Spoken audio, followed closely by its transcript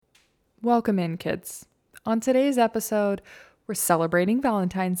Welcome in, kids. On today's episode, we're celebrating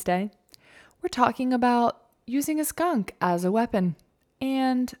Valentine's Day. We're talking about using a skunk as a weapon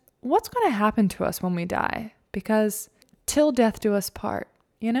and what's going to happen to us when we die, because till death do us part,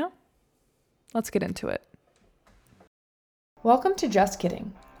 you know? Let's get into it. Welcome to Just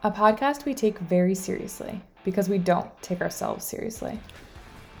Kidding, a podcast we take very seriously because we don't take ourselves seriously.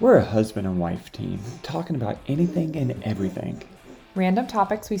 We're a husband and wife team talking about anything and everything. Random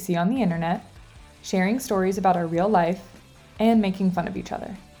topics we see on the internet, sharing stories about our real life, and making fun of each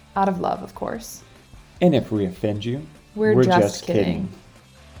other. Out of love, of course. And if we offend you, we're just kidding.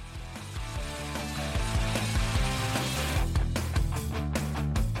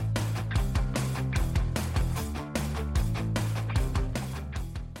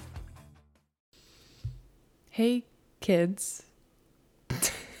 Hey, kids.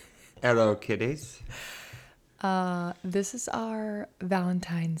 Hello, kitties. This is our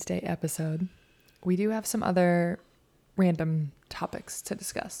Valentine's Day episode. We do have some other random topics to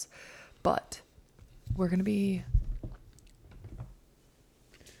discuss, but we're going to be,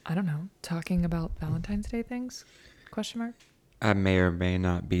 talking about Valentine's Day things? Question mark? I may or may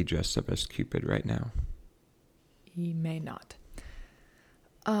not be dressed up as Cupid right now. He may not.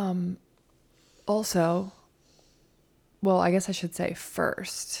 Also, well, I guess I should say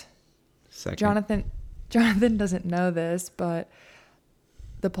first. Second. Jonathan doesn't know this, but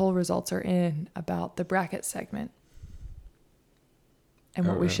the poll results are in about the bracket segment and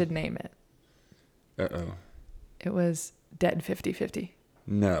what we should name it. Uh-oh. It was dead 50-50.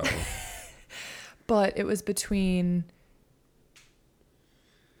 No. But it was between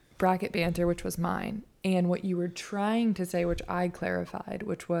bracket banter, which was mine, and what you were trying to say, which I clarified,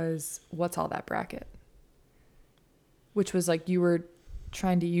 which was, what's all that bracket? Which was like you were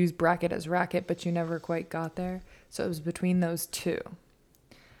trying to use bracket as racket, but you never quite got there. So it was between those two.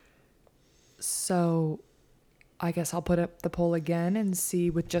 So I guess I'll put up the poll again and see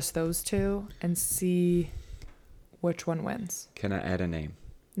with just those two and see which one wins. Can I add a name?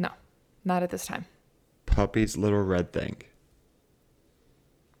 No, not at this time. Puppy's Little Red Thing.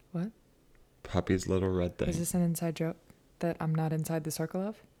 What? Puppy's Little Red Thing. Is this an inside joke that I'm not inside the circle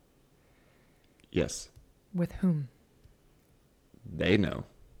of? Yes. With whom? They know.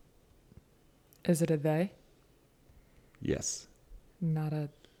 Is it a they? Yes. Not a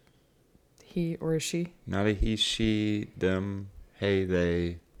he or a she? Not a he, she, them, hey,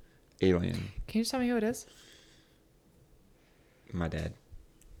 they, alien. Can you just tell me who it is? My dad.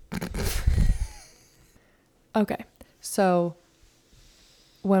 Okay, so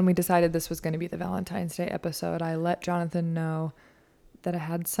when we decided this was going to be the Valentine's Day episode, I let Jonathan know that I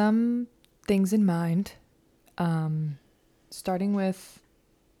had some things in mind, starting with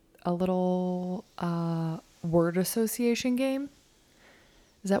a little word association game.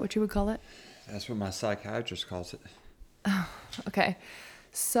 Is that what you would call it? That's what my psychiatrist calls it. Oh, okay.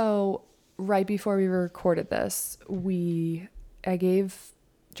 So right before we recorded this, I gave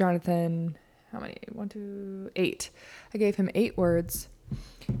Jonathan, how many? 1, 2, 8. I gave him 8 words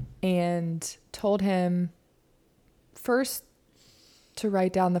and told him first to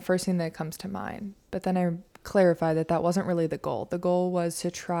write down the first thing that comes to mind. But then I clarified that wasn't really the goal. The goal was to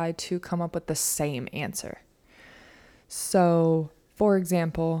try to come up with the same answer. So, for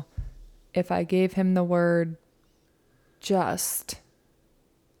example, if I gave him the word just,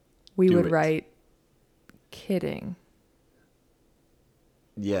 we would write kidding.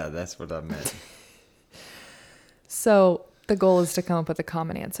 Yeah, that's what I meant. So the goal is to come up with a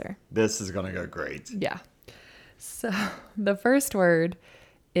common answer. This is going to go great. Yeah. So the first word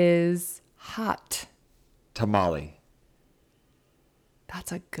is hot. Tamale.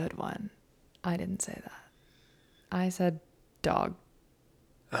 That's a good one. I didn't say that. I said dog.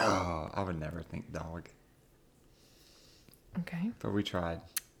 Oh, I would never think dog. Okay. But we tried.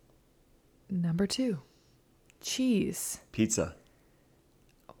 Number 2, cheese. Pizza.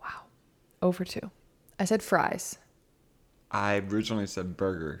 Wow. Over 2. I said fries. I originally said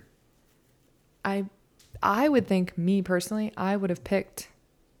burger. I would think, me personally, I would have picked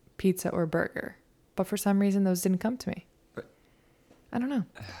pizza or burger. But for some reason, those didn't come to me. But I don't know.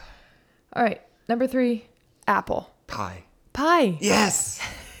 All right. Number 3, apple. Pie. Pie. Yes.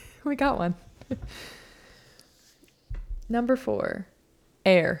 We got one. Number 4,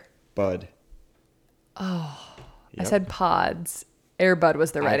 air. Bud. Oh, Yep. I said pods. Air bud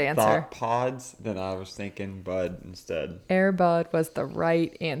was the right answer. I thought pods, then I was thinking bud instead. Air bud was the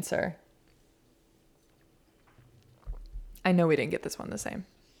right answer. I know we didn't get this one the same.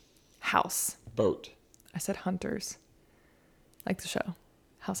 House. Boat. I said hunters. Like the show.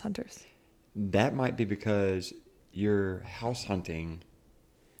 House Hunters. That might be because you're house hunting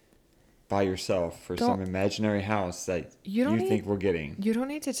by yourself for some imaginary house that you think we're getting. You don't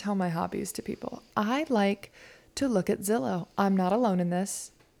need to tell my hobbies to people. I like to look at Zillow. I'm not alone in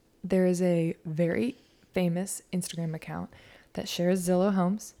this. There is a very famous Instagram account that shares Zillow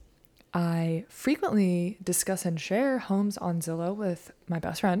homes. I frequently discuss and share homes on Zillow with my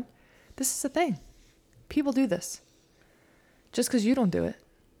best friend. This is a thing. People do this. Just because you don't do it,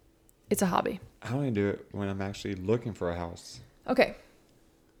 it's a hobby. I only do it when I'm actually looking for a house. Okay.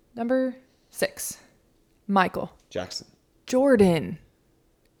 Number 6. Michael. Jackson. Jordan.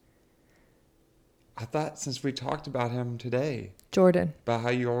 I thought since we talked about him today. Jordan. About how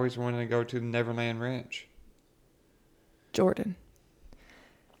you always wanted to go to the Neverland Ranch. Jordan.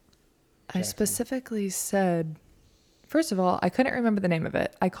 Jackson. I specifically said, first of all, I couldn't remember the name of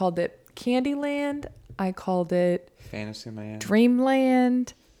it. I called it Candyland. I called it Fantasyland.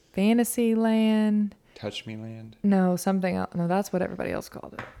 Dreamland. Fantasyland. Touch Me Land. No, something else. No, that's what everybody else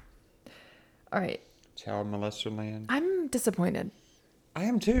called it. All right. Child Molester Land. I'm disappointed. I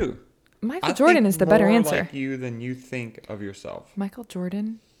am too. Michael Jordan is the better answer. More like you than you think of yourself. Michael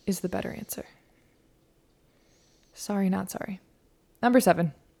Jordan is the better answer. Sorry, not sorry. Number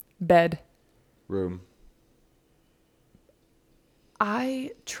 7. Bed. Room.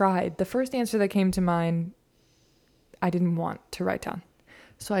 I tried. The first answer that came to mind, I didn't want to write down.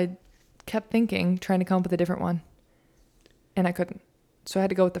 So I kept thinking, trying to come up with a different one. And I couldn't. So I had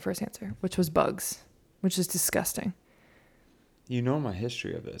to go with the first answer, which was bugs, which is disgusting. You know my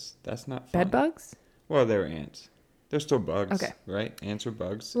history of this. That's not fun. Bed bugs? Well, they're ants. They're still bugs. Okay. Right? Ants are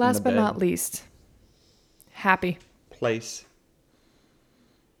bugs. Last but not least, happy. Place.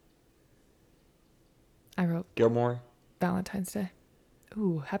 I wrote Gilmore. Valentine's Day.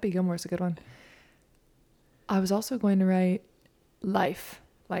 Ooh, Happy Gilmore is a good one. I was also going to write life,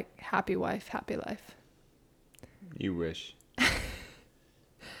 like happy wife, happy life. You wish.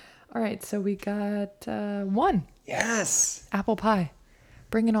 All right, so we got 1. Yes. Apple pie.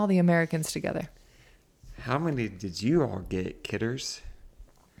 Bringing all the Americans together. How many did you all get, kidders?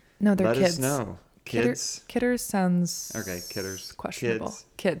 No, they're Let kids. us know. Kids? Kidders sounds... Okay, kidders. Questionable.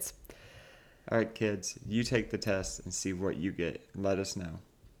 Kids. All right, kids. You take the test and see what you get. Let us know.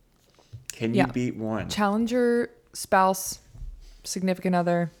 Can you beat 1? Challenge your spouse, significant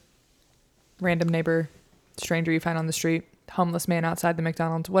other, random neighbor, stranger you find on the street, homeless man outside the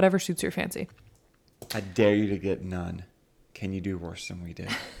McDonald's, whatever suits your fancy. I dare you to get none. Can you do worse than we did?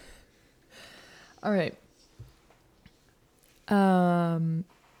 All right.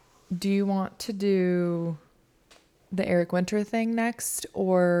 Do you want to do the Eric Winter thing next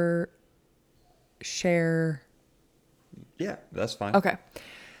or share? Yeah, that's fine. Okay.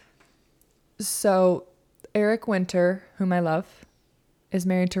 So Eric Winter, whom I love, is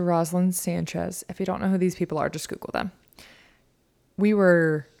married to Rosalind Sanchez. If you don't know who these people are, just Google them. We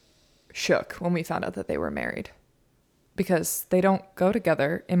were shook when we found out that they were married because they don't go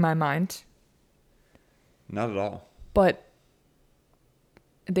together in my mind. Not at all. But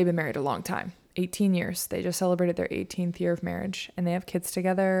they've been married a long time, 18 years. They just celebrated their 18th year of marriage and they have kids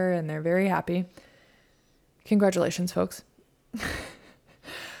together and they're very happy. Congratulations, folks.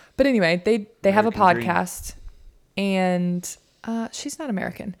 But anyway, they have a podcast and she's not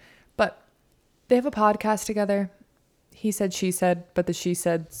American, but they have a podcast together. He said, she said, but the she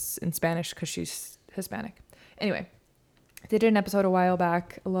said's in Spanish because she's Hispanic. Anyway, they did an episode a while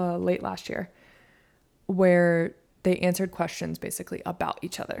back, late last year, where they answered questions basically about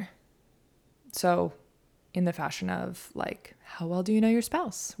each other. So in the fashion of like, how well do you know your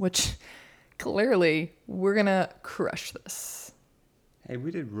spouse? Which clearly we're going to crush this. Hey,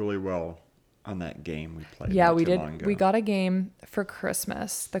 we did really well on that game we played. Yeah, we did. We got a game for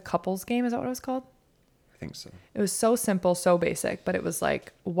Christmas. The couples game, is that what it was called? I think so. It was so simple, so basic, but it was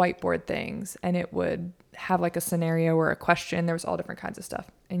like whiteboard things and it would have like a scenario or a question. There was all different kinds of stuff.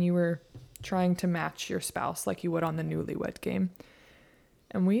 And you were trying to match your spouse like you would on the Newlywed Game.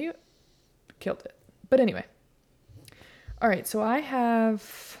 And we killed it. But anyway. All right, so I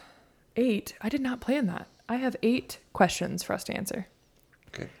have 8. I did not plan that. I have 8 questions for us to answer.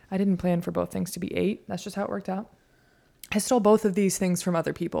 Okay. I didn't plan for both things to be 8. That's just how it worked out. I stole both of these things from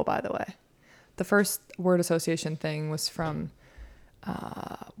other people, by the way. The first word association thing was from,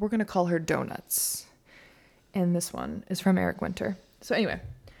 we're going to call her Donuts. And this one is from Eric Winter. So anyway.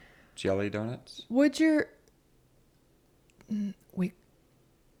 Jelly donuts? Would your...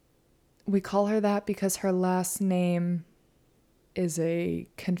 We call her that because her last name is a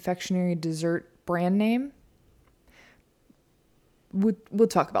confectionery dessert brand name. We'll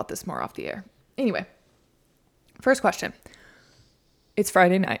talk about this more off the air. Anyway, first question. It's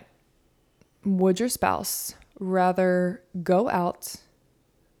Friday night. Would your spouse rather go out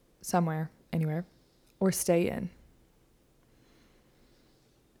somewhere, anywhere, or stay in.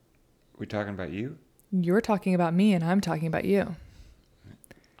 We talking about you? You're talking about me and I'm talking about you.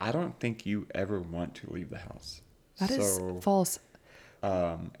 I don't think you ever want to leave the house. That is false.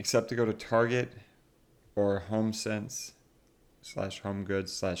 Except to go to Target or HomeSense / Home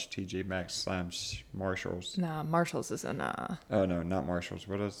Goods / TJ Maxx / Marshalls. Nah, Marshalls isn't. Oh no, not Marshalls.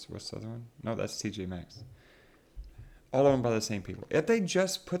 What's the other one? No, that's TJ Maxx. All owned by the same people. If they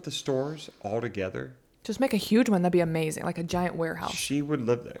just put the stores all together, Just make a huge one. That'd be amazing. Like a giant warehouse. she would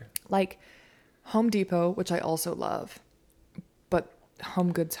live there. Like Home Depot, which I also love, but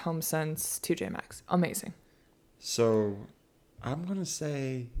Home Goods, HomeSense, TJ Maxx, amazing. So, I'm gonna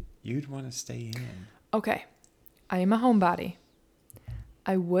say you'd want to stay in. Okay, I am a homebody.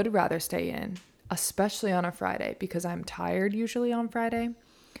 I would rather stay in, especially on a Friday, because I'm tired usually on Friday.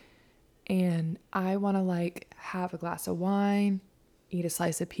 And I want to like have a glass of wine, eat a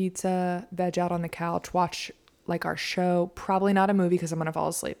slice of pizza, veg out on the couch, watch like our show. Probably not a movie because I'm going to fall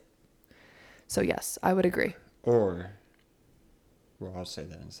asleep. So yes, I would agree. Or, well, I'll say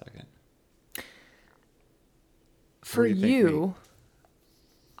that in a second. For What do you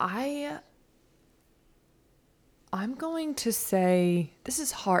think, I'm going to say, this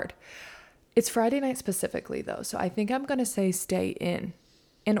is hard. It's Friday night specifically though. So I think I'm going to say stay in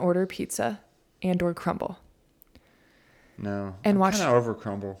and order pizza and or crumble. No. And I'm watch. kind of over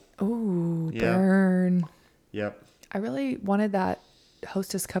crumble. Ooh, Yeah. burn. Yep. I really wanted that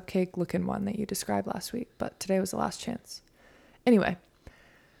Hostess cupcake looking one that you described last week, but today was the last chance. Anyway,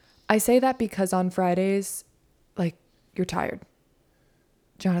 I say that because on Fridays, like, you're tired.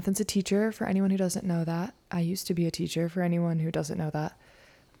 Jonathan's a teacher, for anyone who doesn't know that. I used to be a teacher, for anyone who doesn't know that.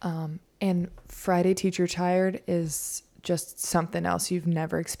 And Friday teacher tired is just something else you've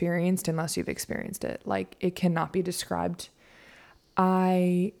never experienced unless you've experienced it. Like, it cannot be described.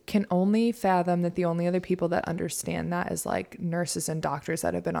 I can only fathom that the only other people that understand that is like nurses and doctors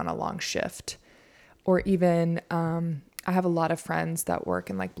that have been on a long shift, or even I have a lot of friends that work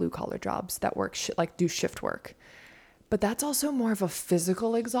in like blue collar jobs that work like do shift work, but that's also more of a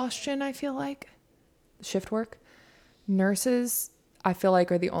physical exhaustion. I feel like shift work. Nurses, I feel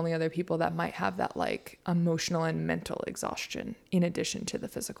like, are the only other people that might have that like emotional and mental exhaustion in addition to the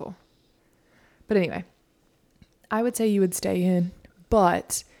physical. But anyway, I would say you would stay in,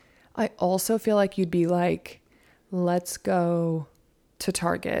 but I also feel like you'd be like, let's go to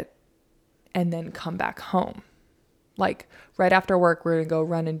Target and then come back home. Like right after work, we're going to go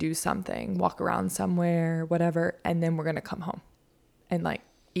run and do something, walk around somewhere, whatever. And then we're going to come home and like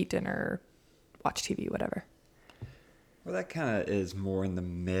eat dinner, watch TV, whatever. Well, that kind of is more in the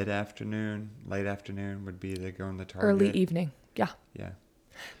mid-afternoon. Late afternoon would be to go in the Target. Early evening. Yeah. Yeah.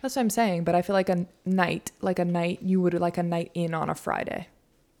 That's what I'm saying. But I feel like a night, you would like a night in on a Friday.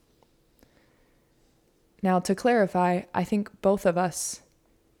 Now, to clarify, I think both of us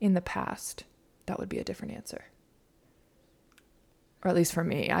in the past, that would be a different answer. Or at least for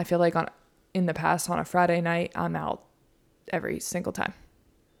me, I feel like in the past on a Friday night, I'm out every single time.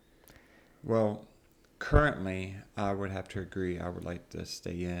 Well, currently, I would have to agree. I would like to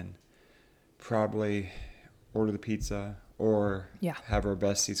stay in. Probably order the pizza or have our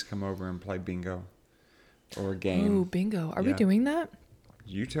besties come over and play bingo or a game. Ooh, bingo. Are we doing that?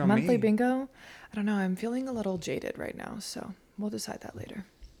 You tell Monthly me. bingo? I don't know. I'm feeling a little jaded right now, so we'll decide that later.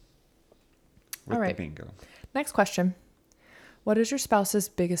 With all right. the bingo. Next question. What is your spouse's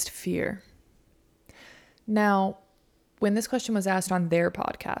biggest fear? Now, when this question was asked on their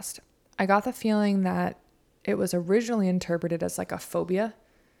podcast, I got the feeling that it was originally interpreted as like a phobia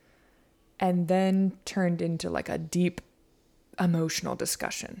and then turned into like a deep emotional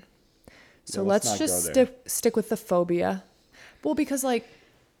discussion. So let's just stick with the phobia. Well, because like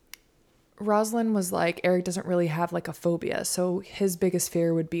Rosalind was like, Eric doesn't really have like a phobia. So his biggest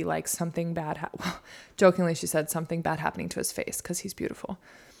fear would be like something bad. Well, jokingly, she said something bad happening to his face because he's beautiful.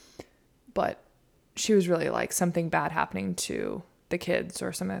 But she was really like something bad happening to the kids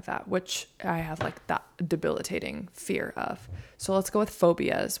or something like that, which I have like that debilitating fear of. So let's go with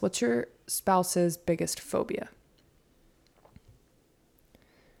phobias. What's your spouse's biggest phobia?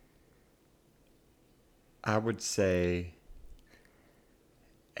 I would say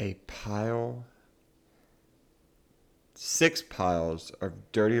a pile, 6 piles of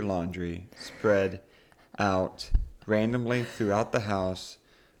dirty laundry spread out randomly throughout the house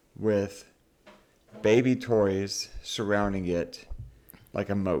with baby toys surrounding it like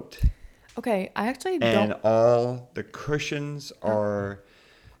a moat. Okay, I actually and all the cushions are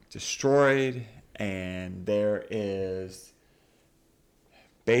destroyed, and there is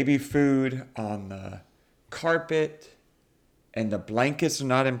baby food on the carpet, and the blankets are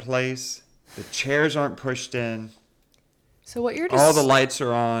not in place. The chairs aren't pushed in. So what you're all the lights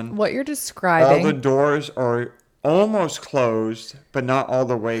are on. What you're describing. All the doors are almost closed, but not all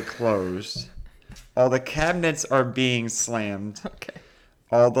the way closed. All the cabinets are being slammed. Okay.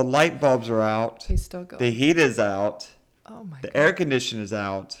 All the light bulbs are out. He's still going. The heat is out. Oh my God. The air conditioner is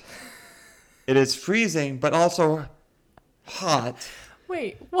out. It is freezing, but also hot.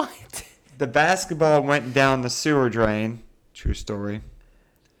 Wait, what? The basketball went down the sewer drain. True story.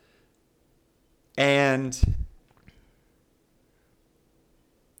 And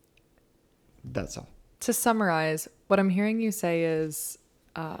that's all. To summarize, what I'm hearing you say is...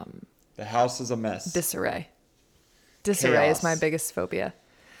 the house is a mess. Disarray. Disarray is my biggest phobia.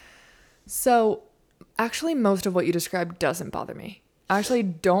 So, actually, most of what you described doesn't bother me. I actually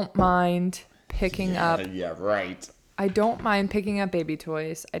don't mind picking up... Yeah, right. I don't mind picking up baby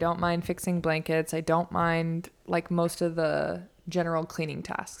toys. I don't mind fixing blankets. I don't mind, like, most of the general cleaning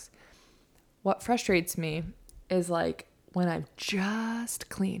tasks. What frustrates me is, like, when I've just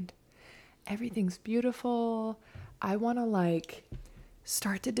cleaned. Everything's beautiful. I want to, like,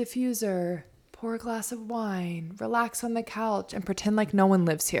 start the diffuser, pour a glass of wine, relax on the couch, and pretend like no one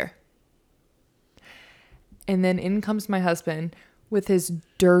lives here. And then in comes my husband with his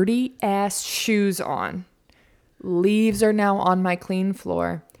dirty ass shoes on. Leaves are now on my clean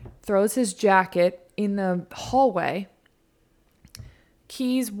floor. Throws his jacket in the hallway.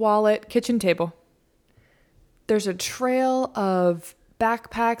 Keys, wallet, kitchen table. There's a trail of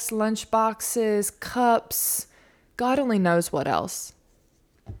backpacks, lunch boxes, cups, God only knows what else.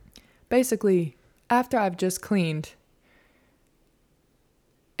 Basically, after I've just cleaned,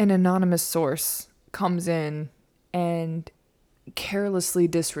 an anonymous source comes in and carelessly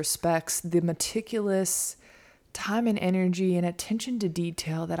disrespects the meticulous time and energy and attention to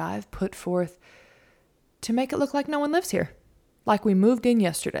detail that I've put forth to make it look like no one lives here. Like we moved in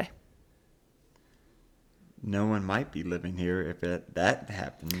yesterday. No one might be living here if that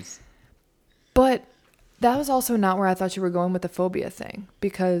happens. But that was also not where I thought you were going with the phobia thing.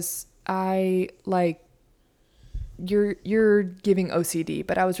 Because you're giving OCD,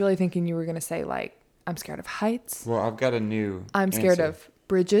 but I was really thinking you were going to say, like, I'm scared of heights. Well, I've got a new I'm scared of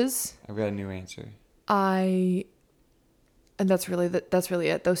bridges. I've got a new answer. And that's really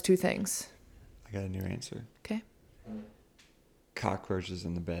it. Those two things. I got a new answer. Okay. Cockroaches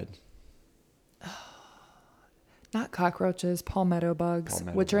in the bed. Not cockroaches, palmetto bugs,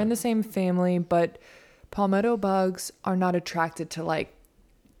 which are in the same family, but palmetto bugs are not attracted to, like,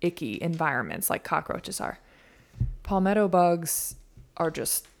 icky environments like cockroaches are. Palmetto bugs are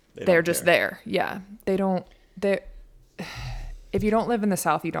just, they're just there. Yeah. If you don't live in the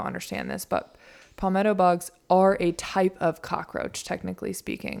South, you don't understand this, but palmetto bugs are a type of cockroach, technically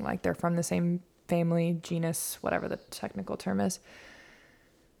speaking. Like, they're from the same family, genus, whatever the technical term is.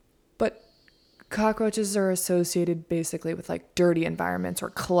 But cockroaches are associated basically with, like, dirty environments or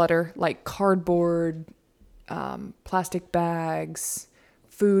clutter, like cardboard, plastic bags,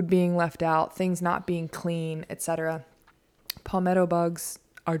 food being left out, things not being clean, etc. Palmetto bugs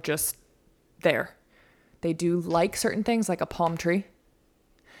are just there. They do like certain things, like a palm tree,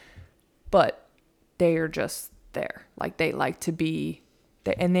 but they are just there. Like, they like to be,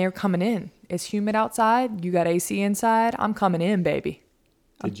 and they're coming in. It's humid outside. You got AC inside. I'm coming in, baby.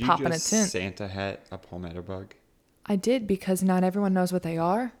 Did you just Santa hat a palmetto bug? I did, because not everyone knows what they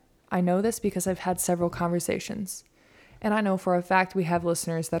are. I know this because I've had several conversations. And I know for a fact we have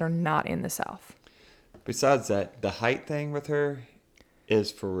listeners that are not in the South. Besides that, the height thing with her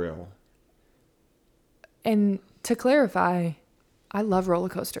is for real. And to clarify, I love roller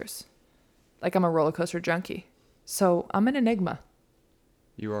coasters. Like, I'm a roller coaster junkie. So I'm an enigma.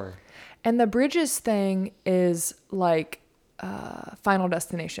 You are. And the bridges thing is like Final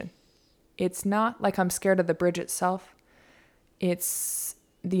Destination. It's not like I'm scared of the bridge itself. It's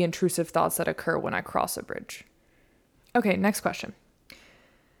the intrusive thoughts that occur when I cross a bridge. Okay, next question.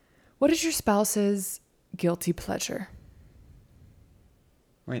 What is your spouse's guilty pleasure?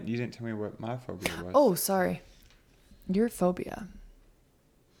 Wait, you didn't tell me what my phobia was. Oh, sorry. Your phobia.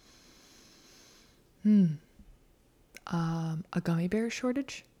 A gummy bear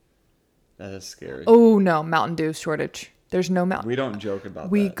shortage? That is scary. Oh, no, Mountain Dew shortage. There's no Mountain Dew. We don't joke about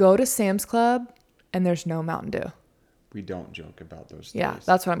that. We go to Sam's Club, and there's no Mountain Dew. We don't joke about those things. Yeah,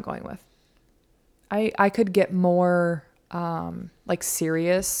 that's what I'm going with. I could get more, like,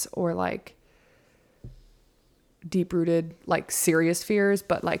 serious or, like, deep-rooted, like, serious fears,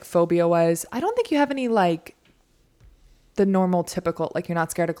 but, like, phobia-wise, I don't think you have any, like, the normal typical, like, you're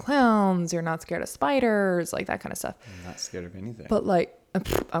not scared of clowns, you're not scared of spiders, like, that kind of stuff. I'm not scared of anything. But, like,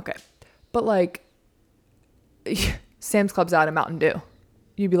 okay. But, like, Sam's Club's out of Mountain Dew.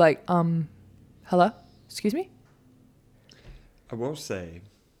 You'd be like, hello? Excuse me? I will say,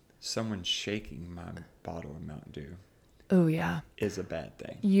 someone shaking my bottle of Mountain Dew. Oh, yeah. Is a bad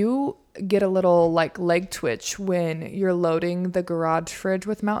thing. You get a little like leg twitch when you're loading the garage fridge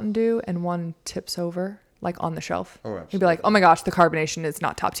with Mountain Dew and one tips over like on the shelf. Oh, absolutely. You'd be like, oh my gosh, the carbonation is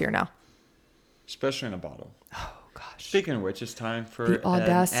not top tier now. Especially in a bottle. Oh gosh. Speaking of which, it's time for The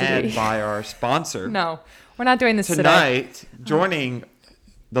audacity. an ad by our sponsor. No, we're not doing this Tonight, joining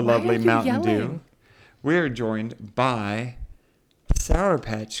the Why lovely are you Mountain Dew, yelling? we're joined by Sour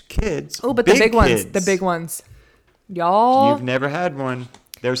Patch Kids. Oh, but the big ones. Kids. The big ones. Y'all. You've never had one.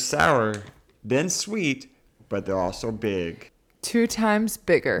 They're sour, then sweet, but they're also big. 2 times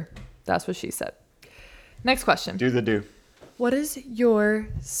bigger. That's what she said. Next question. Do the do. What is your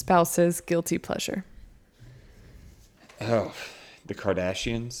spouse's guilty pleasure? Oh, the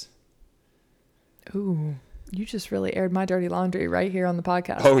Kardashians. Ooh, you just really aired my dirty laundry right here on the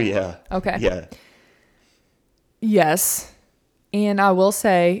podcast. Oh, yeah. Okay. Yeah. Yes. And I will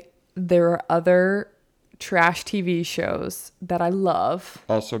say there are other trash TV shows that I love.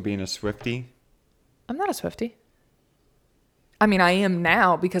 Also being a Swiftie. I'm not a Swiftie. I mean, I am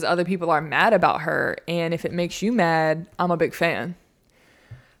now because other people are mad about her. And if it makes you mad, I'm a big fan.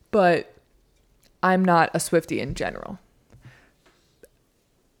 But I'm not a Swiftie in general.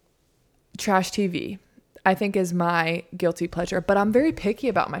 Trash TV, I think, is my guilty pleasure. But I'm very picky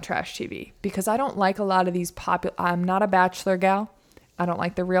about my trash TV because I don't like a lot of these popular... I'm not a Bachelor gal. I don't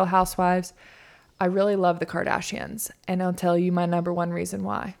like the Real Housewives. I really love the Kardashians. And I'll tell you my number one reason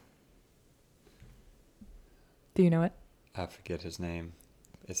why. Do you know it? I forget his name.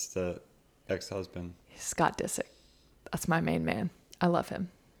 It's the ex-husband. Scott Disick. That's my main man. I love him.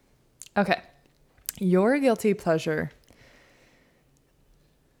 Okay. Your guilty pleasure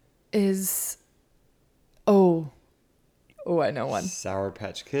is... Oh, I know one. Sour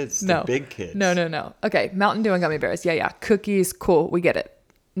Patch Kids. No. The big kids. No. Okay. Mountain Dew and gummy bears. Yeah. Cookies. Cool. We get it.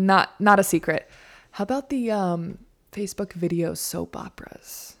 Not a secret. How about the Facebook video soap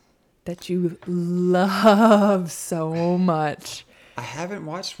operas that you love so much? I haven't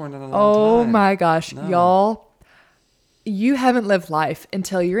watched one in a long Oh time. my gosh. No. Y'all, you haven't lived life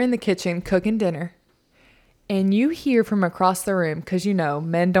until you're in the kitchen cooking dinner and you hear from across the room, because you know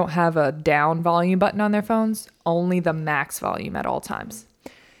men don't have a down volume button on their phones, only the max volume at all times.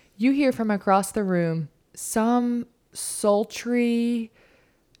 You hear from across the room some sultry,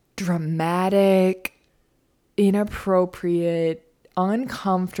 dramatic, inappropriate,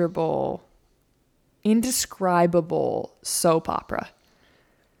 uncomfortable, indescribable soap opera.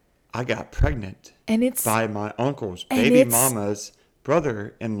 I got pregnant And it's by my uncle's and baby it's- mama's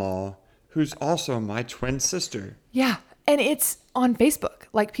brother-in-law, who's also my twin sister. Yeah. And it's on Facebook.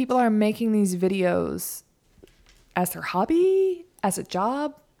 Like, people are making these videos as their hobby, as a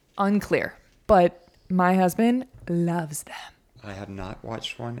job, unclear. But my husband loves them. I have not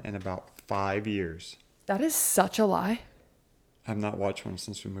watched one in about 5 years. That is such a lie. I've not watched one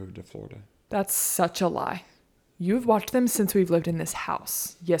since we moved to Florida. That's such a lie. You've watched them since we've lived in this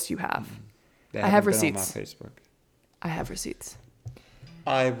house. Yes, you have. They I have haven't been receipts. on my Facebook. I have receipts.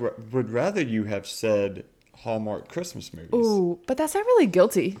 I would rather you have said Hallmark Christmas movies. Ooh, but that's not really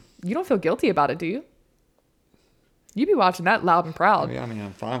guilty. You don't feel guilty about it, do you? You be watching that loud and proud. I mean,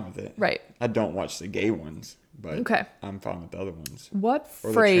 I'm fine with it. Right. I don't watch the gay ones, but Okay. I'm fine with the other ones. What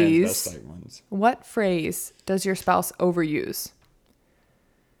Or phrase? the transvestite ones. What phrase does your spouse overuse?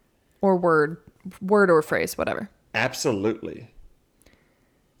 Or word or phrase, whatever. Absolutely.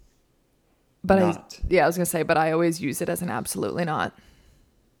 But Not. I was gonna say, but I always use it as an absolutely not.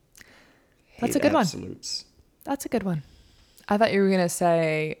 That's a good one. Absolutes. That's a good one. I thought you were gonna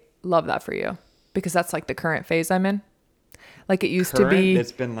say, love that for you, because that's like the current phase I'm in. Like, it used to be.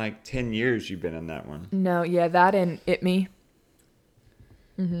 It's been like 10 years you've been in that one. No, yeah, that and it me.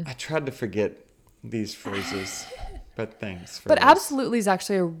 I tried to forget these phrases, but thanks for But this. absolutely is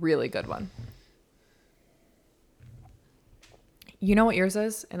actually a really good one. You know what yours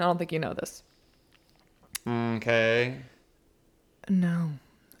is? And I don't think you know this. Okay. No.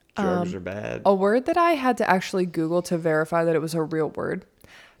 Drugs are bad. A word that I had to actually Google to verify that it was a real word,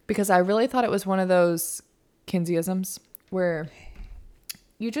 because I really thought it was one of those Kinseyisms where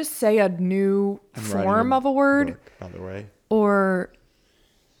you just say a new I'm writing form of a word book, by the way. or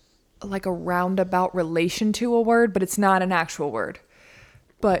like a roundabout relation to a word, but it's not an actual word.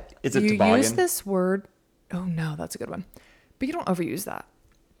 But Is it you toboggan? use this word. Oh no, that's a good one. But you don't overuse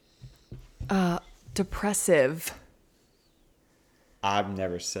that. Depressive. I've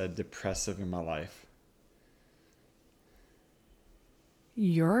never said depressive in my life.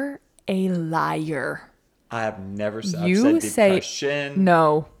 You're a liar. I have never said, You I've said say depression.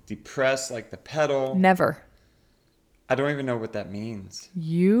 no. Depressed like the pedal. Never. I don't even know what that means.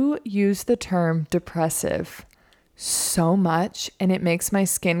 You use the term depressive so much, and it makes my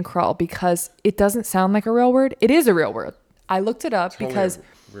skin crawl because it doesn't sound like a real word. It is a real word. I looked it up Totally because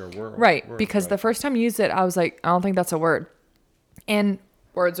real word, because the first time I used it, I was like, I don't think that's a word. And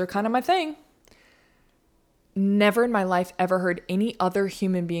words are kind of my thing. Never in my life ever heard any other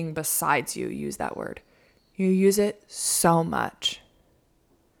human being besides you use that word. You use it so much.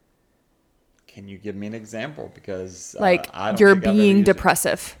 Can you give me an example? Because Like I don't you're think I've ever being used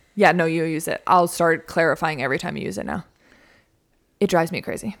depressive. Yeah, no, you use it. I'll start clarifying every time you use it now. It drives me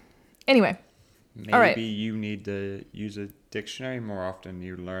crazy. Anyway. Maybe all right. you need to use a dictionary more often.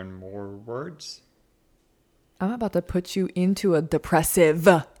 You learn more words. I'm about to put you into a depressive.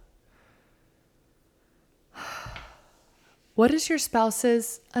 What is your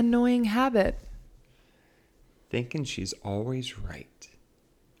spouse's annoying habit? Thinking she's always right.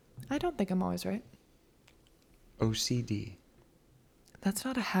 I don't think I'm always right. OCD. That's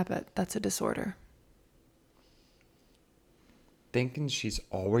not a habit. That's a disorder. Thinking she's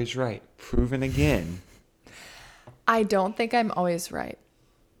always right. Proven again. I don't think I'm always right.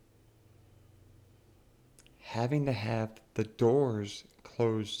 Having to have the doors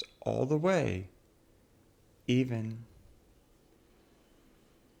closed all the way, even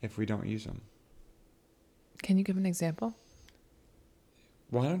if we don't use them. Can you give an example?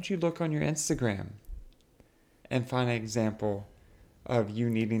 Why don't you look on your Instagram and find an example of you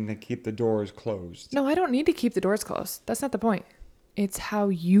needing to keep the doors closed? No, I don't need to keep the doors closed. That's not the point. It's how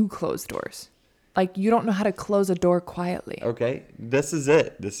you close doors. Like, you don't know how to close a door quietly. Okay, this is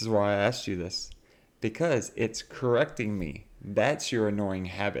it. This is why I asked you this. Because it's correcting me. That's your annoying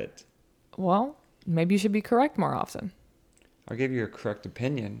habit. Well, maybe you should be correct more often. I'll give you a correct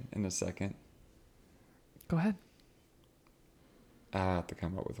opinion in a second. Go ahead. I'll have to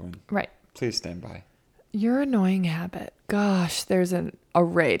come up with one. Right. Please stand by. Your annoying habit. Gosh, there's an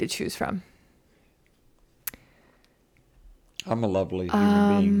array to choose from. I'm a lovely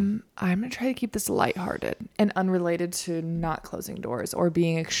human being. I'm going to try to keep this lighthearted and unrelated to not closing doors or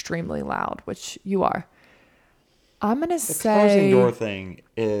being extremely loud, which you are. I'm going to say... The closing door thing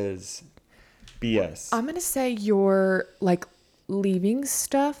is BS. I'm going to say you're, like, leaving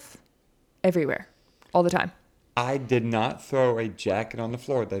stuff everywhere all the time. I did not throw a jacket on the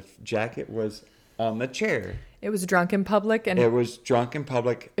floor. The jacket was on the chair. It was drunk in public, and it was drunk in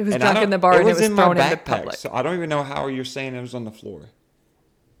public. It was drunk in the bar, and it was thrown into public. So I don't even know how you're saying it was on the floor.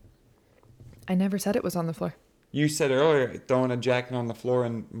 I never said it was on the floor. You said earlier throwing a jacket on the floor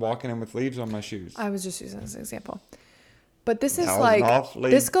and walking in with leaves on my shoes. I was just using this as an example. But this is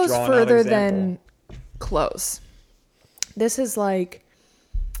this goes further than clothes. This is like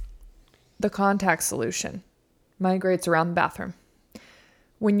the contact solution. Migrates around the bathroom.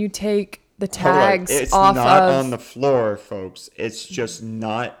 When you take the tags it's off not of... on the floor, folks. It's just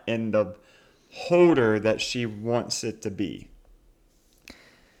not in the holder that she wants it to be.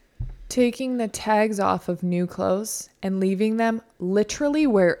 Taking the tags off of new clothes and leaving them literally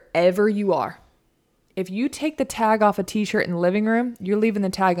wherever you are. If you take the tag off a t-shirt in the living room, you're leaving the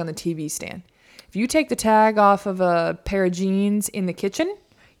tag on the TV stand. If you take the tag off of a pair of jeans in the kitchen,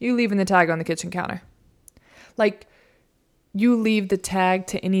 you're leaving the tag on the kitchen counter. Like, you leave the tag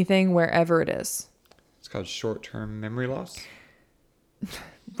to anything wherever it is. It's called short-term memory loss.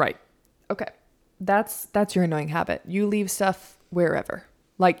 Right. Okay. That's your annoying habit. You leave stuff wherever.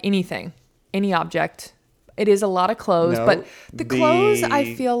 Like anything, any object. It is a lot of clothes, but the clothes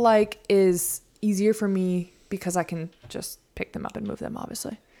I feel like is easier for me because I can just pick them up and move them,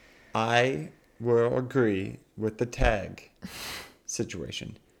 obviously. I will agree with the tag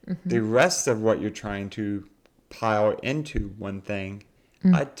situation. Mm-hmm. The rest of what you're trying to pile into one thing,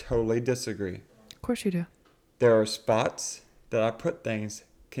 I totally disagree. Of course you do. There are spots that I put things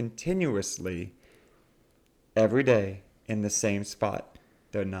continuously every day in the same spot.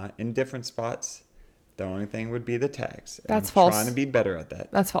 They're not in different spots. The only thing would be the tags. That's I'm false. Trying to be better at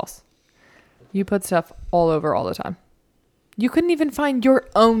that. That's false. You put stuff all over all the time. You couldn't even find your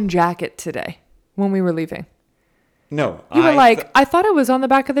own jacket today when we were leaving. No. You were like, I thought it was on the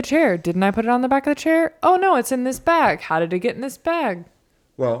back of the chair. Didn't I put it on the back of the chair? Oh, no, it's in this bag. How did it get in this bag?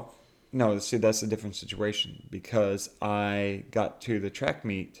 Well, no, see, that's a different situation because I got to the track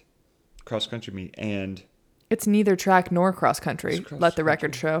meet, cross-country meet, and... It's neither track nor cross-country, let the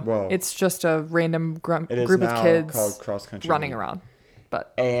record show. Well, it's just a random group of kids running around.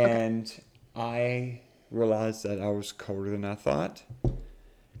 And I realized that I was colder than I thought,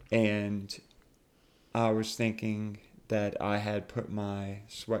 and... I was thinking that I had put my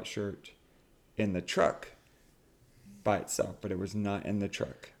sweatshirt in the truck by itself, but it was not in the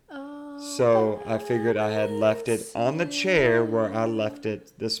truck. Oh, So I figured I had left it on the chair where I left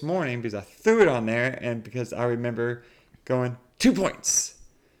it this morning because I threw it on there and because I remember going 2 points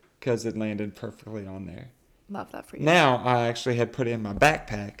because it landed perfectly on there. Love that for you. Now I actually had put it in my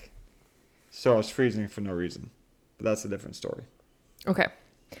backpack, so I was freezing for no reason. But that's a different story. Okay.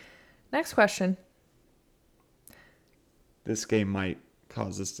 Next question. This game might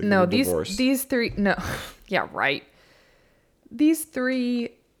cause us to get a divorce. These three. No. Yeah, right. These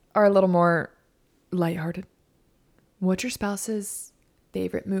three are a little more lighthearted. What's your spouse's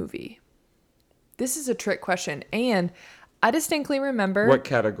favorite movie? This is a trick question. And I distinctly remember. What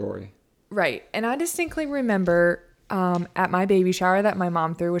category? Right. And I distinctly remember at my baby shower that my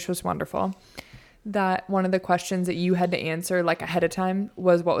mom threw, which was wonderful, that one of the questions that you had to answer like ahead of time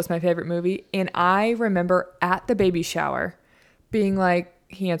was what was my favorite movie. And I remember at the baby shower being like,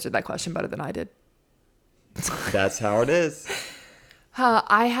 he answered that question better than I did. That's how it is.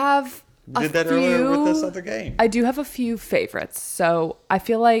 I have Did that earlier with this other game. I do have a few favorites. So I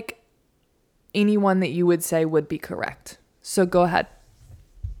feel like anyone that you would say would be correct. So go ahead.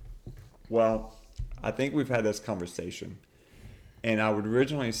 Well, I think we've had this conversation. And I would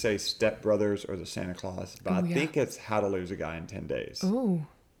originally say Step Brothers or the Santa Claus. But I think it's How to Lose a Guy in 10 Days. Ooh.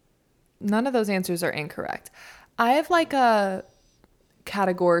 None of those answers are incorrect. I have like a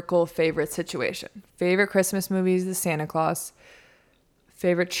categorical favorite situation. Favorite Christmas movies, The Santa Claus.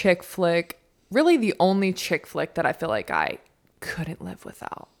 Favorite chick flick. Really the only chick flick that I feel like I couldn't live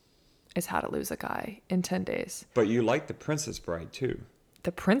without is How to Lose a Guy in 10 Days. But you like The Princess Bride too.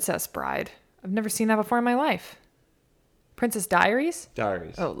 The Princess Bride. I've never seen that before in my life. Princess Diaries?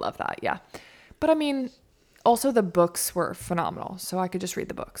 Diaries. Oh, love that. Yeah. But I mean, also the books were phenomenal, so I could just read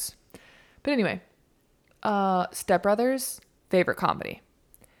the books. But anyway, Step Brothers, favorite comedy.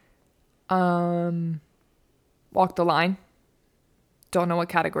 Walk the Line. Don't know what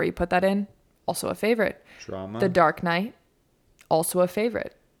category you put that in. Also a favorite. Drama. The Dark Knight. Also a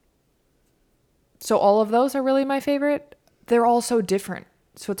favorite. So all of those are really my favorite. They're all so different.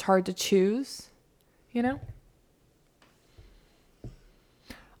 So it's hard to choose, you know?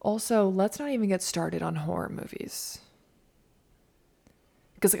 Also, let's not even get started on horror movies.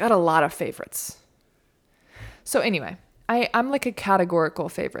 Because I got a lot of favorites. So anyway, I'm like a categorical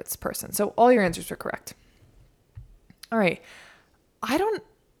favorites person. So all your answers are correct. All right. I don't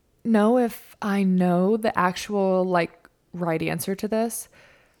know if I know the actual like right answer to this.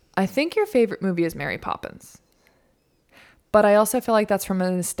 I think your favorite movie is Mary Poppins. But I also feel like that's from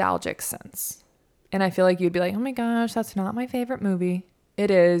a nostalgic sense. And I feel like you'd be like, oh my gosh, that's not my favorite movie. It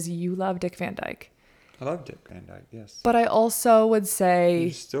is. You love Dick Van Dyke. I love Dick Van Dyke, yes. But I also would say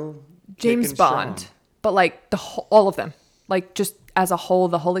still James Bond. Strong. But like all of them. Like just as a whole,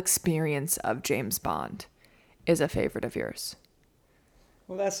 the whole experience of James Bond is a favorite of yours.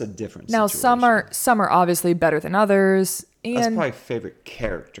 Well, that's a different now, situation. some are obviously better than others. And, that's probably favorite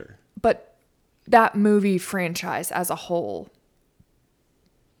character. But that movie franchise as a whole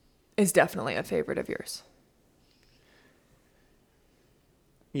is definitely a favorite of yours.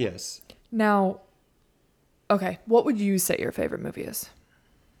 Yes. Now, okay, what would you say your favorite movie is?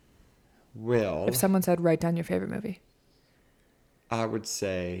 Well, if someone said, write down your favorite movie. I would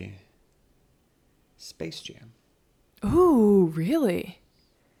say Space Jam. Ooh, really?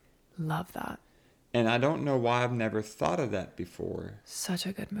 Love that. And I don't know why I've never thought of that before. Such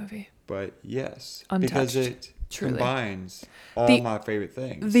a good movie. But yes. Untouched. Because it Truly combines all my favorite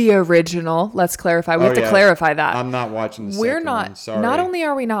things. The original, let's clarify. We have to clarify that. I'm not watching the second one. Sorry. Not only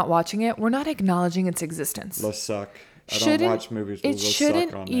are we not watching it, we're not acknowledging its existence. Le Suck. I don't watch movies with Le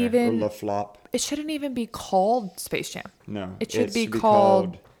Suck on there. Or Le Flop. It shouldn't even be called Space Jam. No. It should be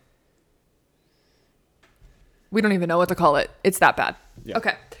called... We don't even know what to call it. It's that bad. Yeah.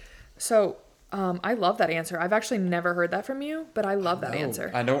 Okay. So... I love that answer. I've actually never heard that from you, but I love that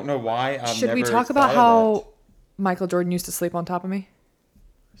answer. I don't know why. Should we talk about how Michael Jordan used to sleep on top of me?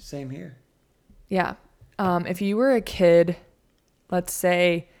 Same here. Yeah. If you were a kid, let's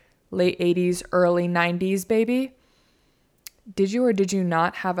say late 80s, early 90s baby, did you or did you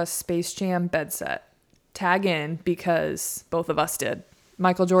not have a Space Jam bed set? Tag in because both of us did.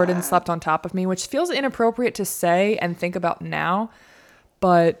 Michael Jordan slept on top of me, which feels inappropriate to say and think about now,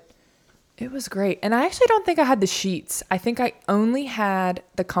 but... It was great. And I actually don't think I had the sheets. I think I only had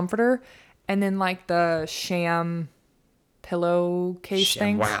the comforter and then like the sham pillowcase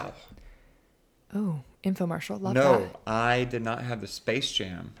thing. Wow. Oh, infomercial. Love that. No, I did not have the Space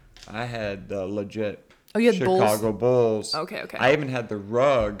Jam. I had the legit you had Chicago Bulls. Okay. I even had the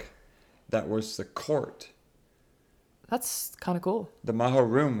rug that was the court. That's kind of cool. My whole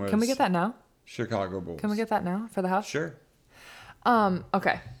room was... Can we get that now? Chicago Bulls. Can we get that now for the house? Sure.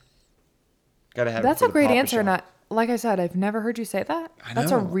 Okay. Gotta have. That's it a for great the answer. Papa Not like I said, I've never heard you say that. I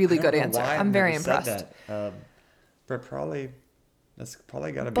That's a know. really I don't good know answer. why I'm I've very never said impressed. that. But that's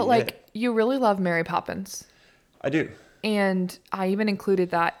probably gotta be But like, it. you really love Mary Poppins. I do. And I even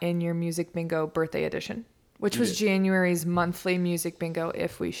included that in your music bingo birthday edition, which was January's monthly music bingo.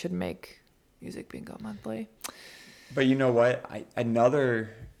 If we should make music bingo monthly. But you know what?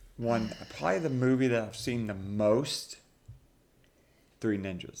 Another one, probably the movie that I've seen the most, Three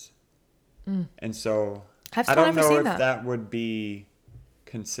Ninjas. And so I've I still don't never know seen if that. that would be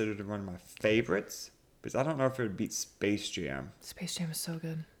considered one of my favorites, because I don't know if it would beat Space Jam. Space Jam is so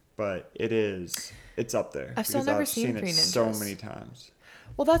good. But it is. It's up there. I've still because never I've seen Three it Ninjas. so many times.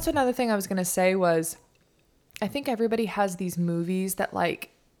 Well, that's another thing I was going to say was I think everybody has these movies that like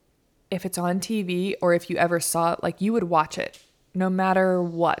if it's on TV or if you ever saw it, like you would watch it no matter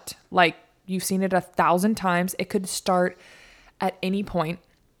what. Like you've seen it 1,000 times. It could start at any point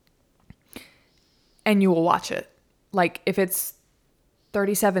and you will watch it. Like if it's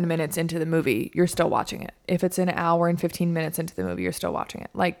 37 minutes into the movie, you're still watching it. If it's an hour and 15 minutes into the movie, you're still watching it.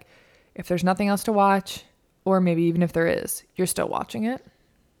 Like if there's nothing else to watch, or maybe even if there is, you're still watching it.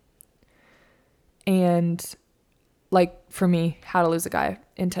 And like for me, How to Lose a Guy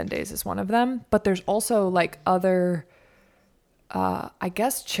in 10 Days is one of them. But there's also like other, I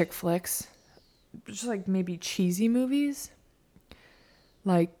guess, chick flicks, just like maybe cheesy movies.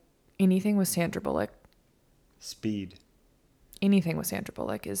 Like anything with Sandra Bullock. Speed. Anything with Sandra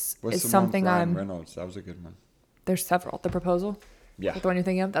Bullock is What's the something one with Ryan I'm. Reynolds? That was a good one. There's several. The Proposal. Yeah. The one you're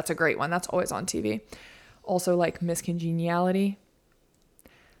thinking of. That's a great one. That's always on TV. Also like Miss Congeniality.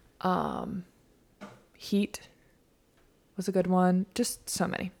 Heat was a good one. Just so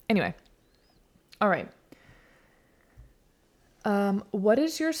many. Anyway. All right. What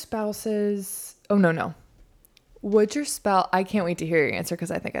is your spouse's... Oh, no. Would your spouse... I can't wait to hear your answer because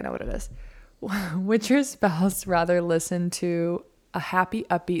I think I know what it is. Would your spouse rather listen to a happy,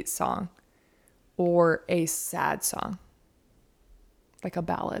 upbeat song or a sad song? Like a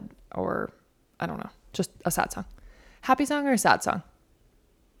ballad or, I don't know, just a sad song. Happy song or a sad song?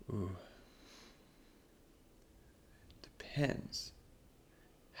 Ooh. Depends.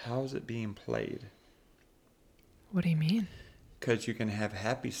 How is it being played? What do you mean? Because you can have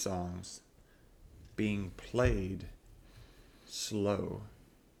happy songs being played slow.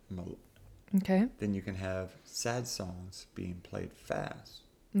 Okay. Then you can have sad songs being played fast.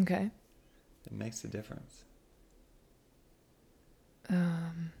 Okay. It makes a difference.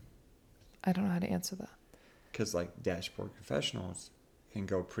 I don't know how to answer that. Because like Dashboard Confessionals can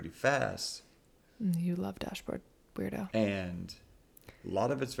go pretty fast. You love Dashboard Weirdo. And a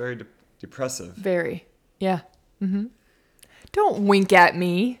lot of it's very depressive. Very. Yeah. Mm-hmm. Don't wink at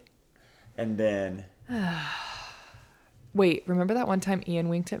me. And then... Wait, remember that one time Ian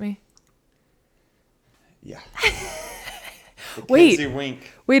winked at me? Yeah. Wait.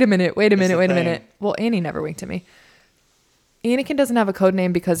 Wink. Wait a minute. Well, Annie never winked at me. Anakin doesn't have a code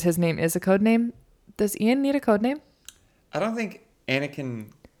name because his name is a code name. Does Ian need a code name? I don't think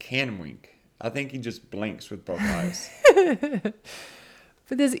Anakin can wink. I think he just blinks with both eyes.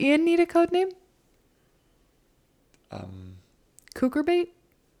 But does Ian need a code name? Cougar bait?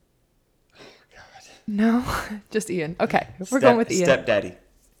 Oh, God. No, just Ian. Okay, we're going with Ian. Stepdaddy.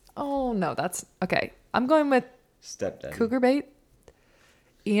 Oh, no, that's... Okay, I'm going with Stepdaddy. Cougar bait.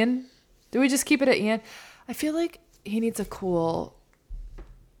 Ian? Do we just keep it at Ian? I feel like he needs a cool...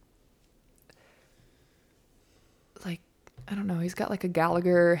 Like, I don't know. He's got like a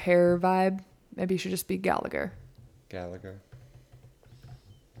Gallagher hair vibe. Maybe he should just be Gallagher. Gallagher.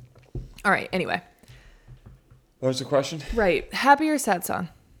 All right, anyway. What was the question? Right. Happy or sad song?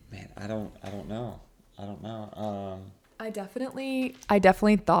 Man, I don't know. I definitely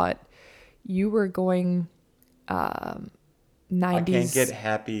thought you were going 90s. I can't get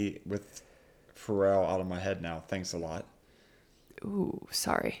happy with Pharrell out of my head now. Thanks a lot. Ooh,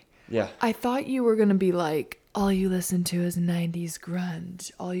 sorry. Yeah. I thought you were going to be like, all you listen to is 90s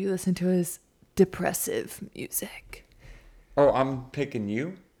grunge. All you listen to is depressive music. Oh, I'm picking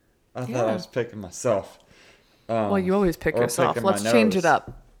you? I thought I was picking myself. Well, you always pick or yourself. picking my Let's change nose. it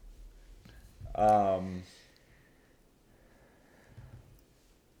up.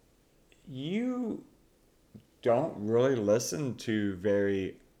 You don't really listen to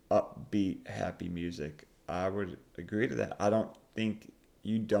very upbeat, happy music. I would agree to that. I don't think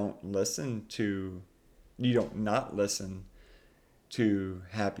you don't not listen to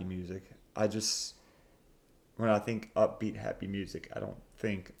happy music. When I think upbeat, happy music, I don't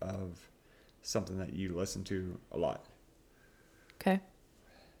think of something that you listen to a lot. Okay.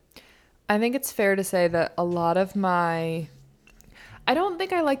 I think it's fair to say that a lot of I don't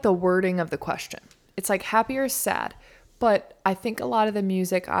think I like the wording of the question. It's like happy or sad. But I think a lot of the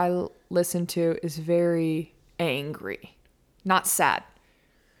music I listen to is very angry, not sad.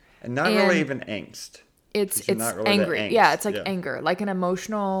 And not really even angst. It's really angry. Yeah, it's like anger, like an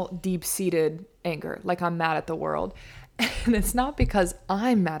emotional, deep-seated anger. Like I'm mad at the world. And it's not because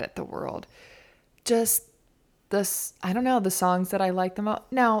I'm mad at the world. Just this, I don't know, the songs that I like the most.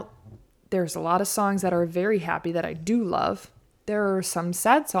 Now, there's a lot of songs that are very happy that I do love. There are some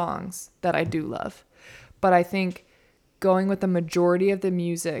sad songs that I do love. But I think going with the majority of the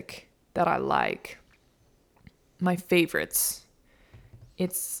music that I like, my favorites,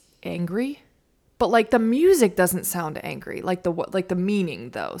 it's angry. But like the music doesn't sound angry. Like the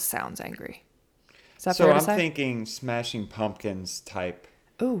meaning though sounds angry. Is that fair to say? So I'm thinking Smashing Pumpkins type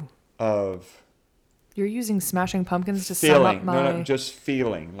Ooh. of... You're using Smashing Pumpkins to feeling. sum up my... No, just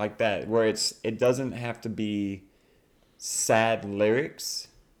feeling like that. Where it doesn't have to be sad lyrics,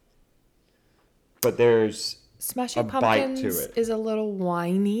 but there's Smashing a bite Pumpkins to it. is a little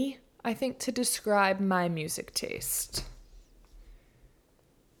whiny, I think, to describe my music taste.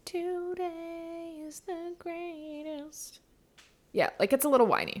 Today is the greatest. Yeah, like it's a little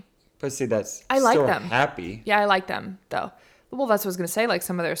whiny. But see, that's I like still them. happy. Yeah, I like them, though. Well, that's what I was going to say. Like,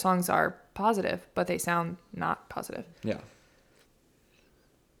 some of their songs are positive, but they sound not positive. Yeah.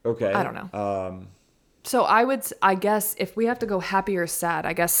 Okay. I don't know. So I guess if we have to go happy or sad,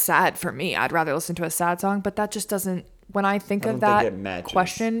 I guess sad for me. I'd rather listen to a sad song, but that just doesn't, when I think of that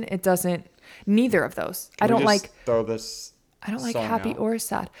question, it doesn't, neither of those. I don't like happy or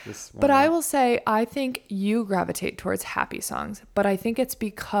sad. But I will say, I think you gravitate towards happy songs, but I think it's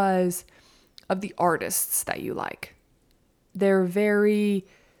because of the artists that you like. They're very,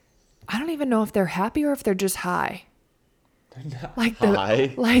 I don't even know if they're happy or if they're just high. Like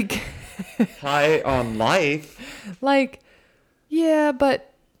high? High on life. Like, yeah,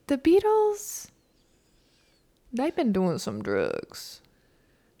 but the Beatles, they've been doing some drugs.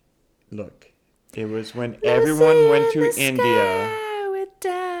 Look, it was when everyone went to India. With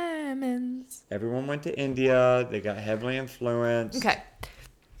diamonds. Everyone went to India. They got heavily influenced. Okay.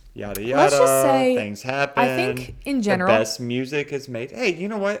 Yada yada. Let's just say, things happen. I think in general, the best music is made. Hey, you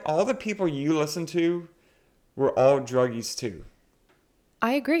know what? All the people you listen to were all druggies too.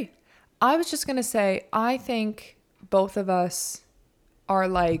 I agree. I was just gonna say, I think both of us are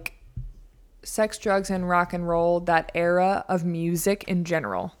like sex, drugs, and rock and roll. That era of music in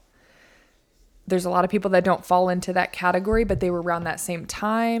general. There's a lot of people that don't fall into that category, but they were around that same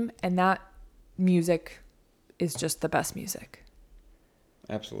time, and that music is just the best music.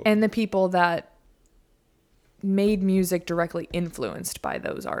 Absolutely. And the people that made music directly influenced by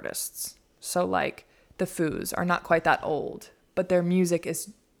those artists. So like the Foos are not quite that old, but their music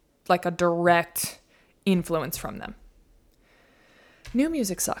is like a direct influence from them. New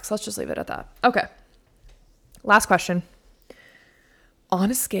music sucks. Let's just leave it at that. Okay. Last question.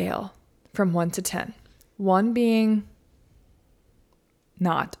 On a scale from 1 to 10, 1 being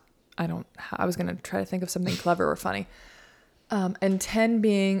I was going to try to think of something clever or funny. And 10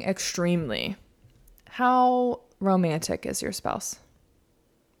 being extremely. How romantic is your spouse?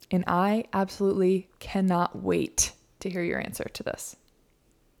 And I absolutely cannot wait to hear your answer to this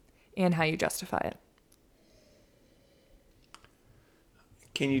and how you justify it.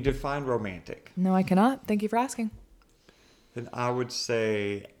 Can you define romantic? No, I cannot. Thank you for asking. Then I would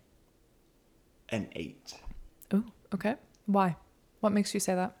say an 8. Ooh, okay. Why? What makes you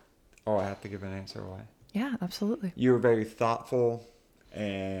say that? Oh, I have to give an answer why. Yeah, absolutely. You're very thoughtful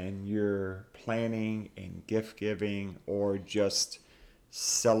and you're planning and gift giving or just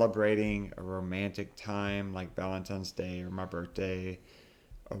celebrating a romantic time like Valentine's Day or my birthday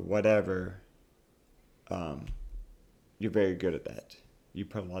or whatever. You're very good at that. You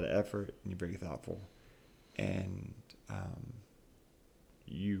put a lot of effort and you're very thoughtful. And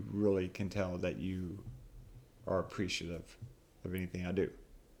you really can tell that you are appreciative of anything I do.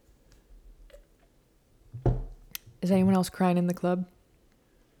 Is anyone else crying in the club?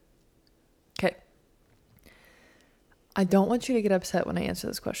 Okay. I don't want you to get upset when I answer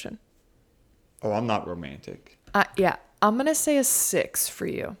this question. Oh, I'm not romantic. Yeah. I'm going to say a 6 for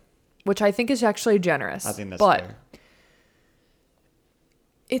you, which I think is actually generous. I think that's fair.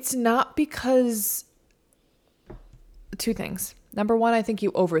 It's not because... 2 things. Number 1, I think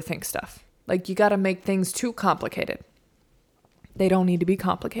you overthink stuff. Like, you got to make things too complicated. They don't need to be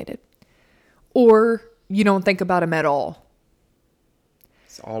complicated. Or you don't think about them at all.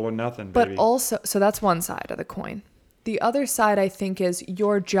 It's all or nothing, baby. But also, so that's one side of the coin. The other side, I think, is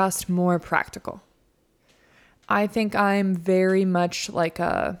you're just more practical. I think I'm very much like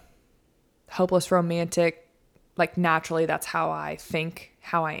a hopeless romantic. Like naturally, that's how I think,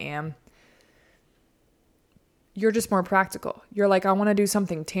 how I am. You're just more practical. You're like, I want to do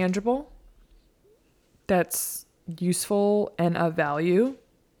something tangible that's useful and of value.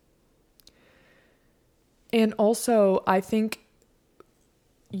 And also, I think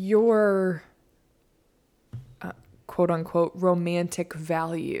your quote unquote romantic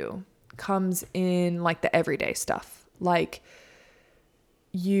value comes in like the everyday stuff. Like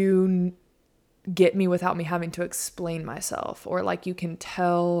you get me without me having to explain myself, or like you can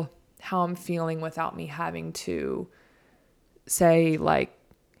tell how I'm feeling without me having to say like,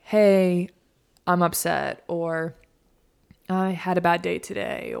 hey, I'm upset, or I had a bad day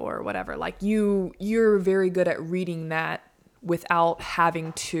today, or whatever. Like you're very good at reading that without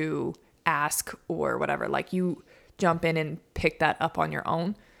having to ask or whatever. Like you jump in and pick that up on your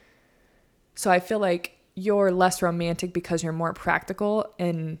own. So I feel like you're less romantic because you're more practical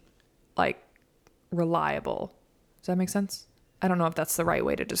and like reliable. Does that make sense? I don't know if that's the right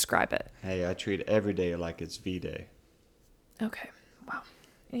way to describe it. Hey, I treat every day like it's V-Day. Okay. Wow.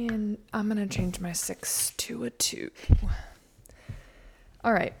 And I'm going to change my 6 to a 2.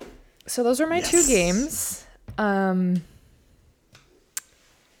 All right. So those are my 2 games. One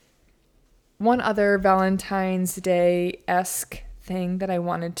other Valentine's Day-esque thing that I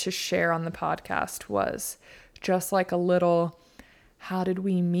wanted to share on the podcast was just like a little, how did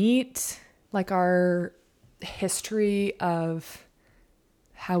we meet? Like our history of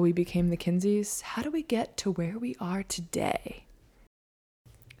how we became the Kinseys. How do we get to where we are today?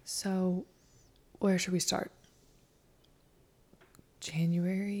 So where should we start?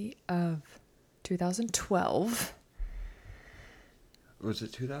 January of 2012. Was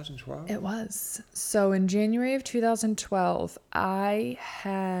it 2012? It was. So in January of 2012, I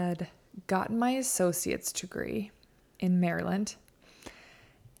had gotten my associate's degree in Maryland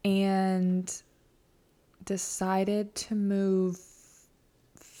and decided to move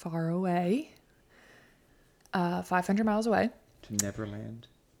far away, 500 miles away. To Neverland?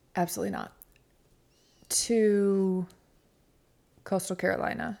 Absolutely not. To Coastal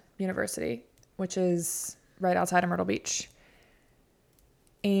Carolina University, which is right outside of Myrtle Beach.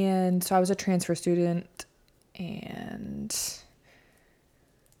 And so I was a transfer student, and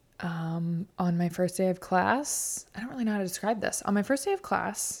on my first day of class, I don't really know how to describe this. On my first day of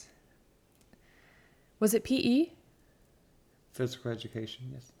class, was it PE? Physical education,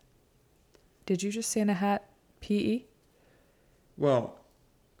 yes. Did you just say in a hat PE? Well,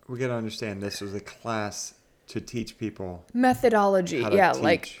 we got to understand this was a class to teach people methodology. Yeah,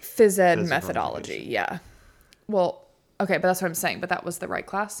 like phys ed methodology. Education. Yeah. Well, okay, but that's what I'm saying. But that was the right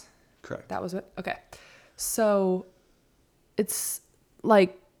class? Correct. That was it? Okay. So it's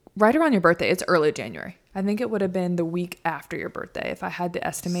like right around your birthday. It's early January. I think it would have been the week after your birthday if I had to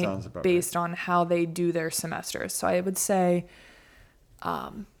estimate based on how they do their semesters. So I would say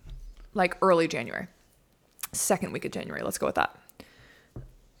like early January. Second week of January. Let's go with that.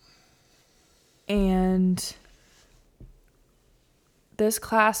 And this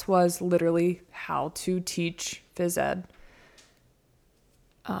class was literally how to teach phys ed.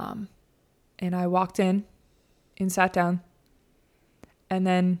 And I walked in and sat down. And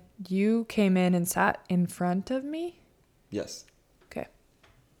then you came in and sat in front of me? Yes. Okay.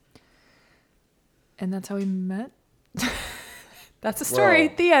 And that's how we met? That's the story.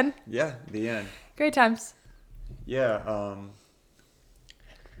 Well, the end. Yeah, the end. Great times. Yeah.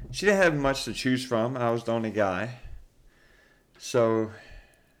 She didn't have much to choose from. I was the only guy. So...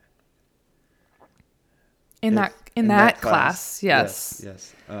 In that class, yes.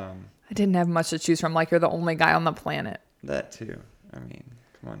 Yes. I didn't have much to choose from. Like, you're the only guy on the planet. That too. I mean,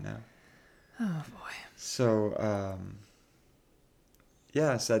 come on now. Oh, boy. So,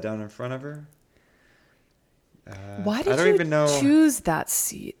 I sat down in front of her. Why did you choose that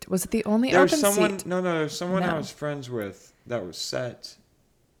seat? Was it the only open seat? No, there was someone I was friends with that was sat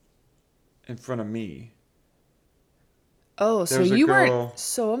in front of me. Oh, so you weren't...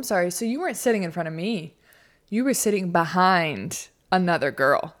 So, I'm sorry. So, you weren't sitting in front of me. You were sitting behind another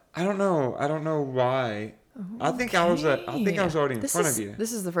girl. I don't know why. Okay. I think I was already in front of you.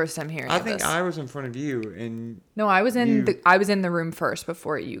 This is the first time hearing. I think I was in front of you, and no, I was in the room first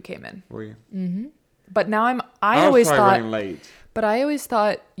before you came in. Were you? Mm-hmm. But now I always thought running late. But I always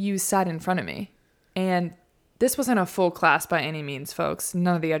thought you sat in front of me, and this wasn't a full class by any means, folks.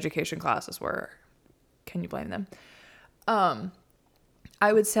 None of the education classes were. Can you blame them?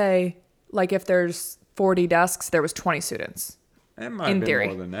 I would say, like, if there's 40 desks, there was 20 students. It might have been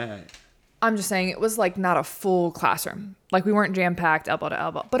more than that. I'm just saying it was like not a full classroom. Like we weren't jam-packed elbow to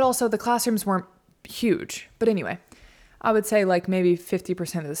elbow. But also the classrooms weren't huge. But anyway, I would say like maybe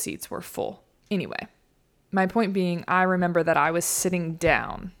 50% of the seats were full. Anyway, my point being, I remember that I was sitting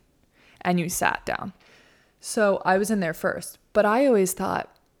down and you sat down. So I was in there first, but I always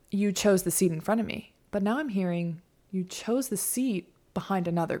thought you chose the seat in front of me. But now I'm hearing you chose the seat behind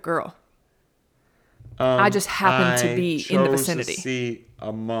another girl. I just happened to be in the vicinity. I chose the seat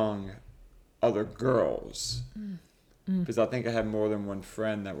among other girls. Because I think I had more than one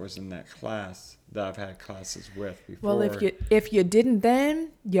friend that was in that class that I've had classes with before. Well, if you didn't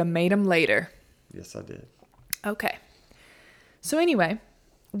then, you made them later. Yes, I did. Okay. So anyway,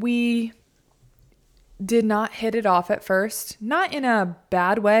 we did not hit it off at first. Not in a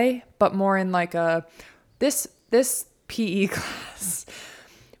bad way, but more in like this PE class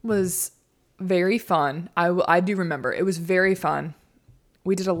was very fun. I do remember. It was very fun.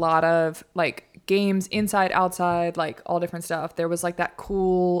 We did a lot of like games inside, outside, like all different stuff. There was like that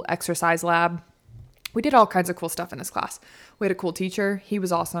cool exercise lab. We did all kinds of cool stuff in this class. We had a cool teacher. He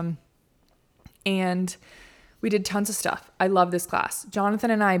was awesome. And we did tons of stuff. I love this class.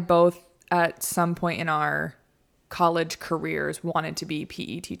 Jonathan and I both at some point in our college careers wanted to be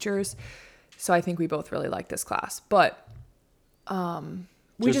PE teachers. So I think we both really like this class. But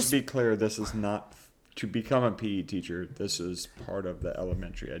just to be clear, this is not to become a PE teacher. This is part of the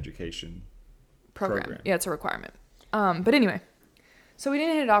elementary education program. Yeah, it's a requirement. But anyway, so we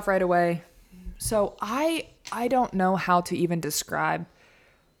didn't hit it off right away. So I don't know how to even describe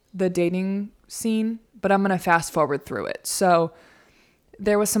the dating scene, but I'm going to fast forward through it. So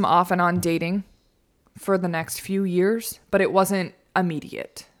there was some off and on dating for the next few years, but it wasn't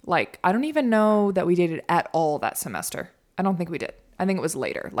immediate. Like, I don't even know that we dated at all that semester. I don't think we did. I think it was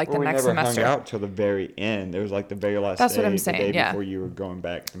later, like the next semester. We never hung out till the very end. It was like the very last That's day, what I'm saying, the day before you were going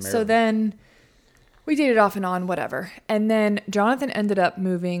back to Maryland. So then we dated off and on, whatever. And then Jonathan ended up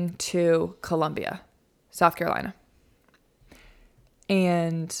moving to Columbia, South Carolina.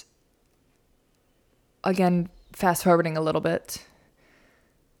 And again, fast forwarding a little bit,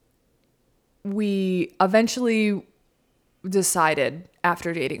 we eventually decided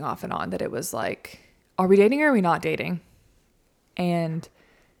after dating off and on that it was like, are we dating or are we not dating? And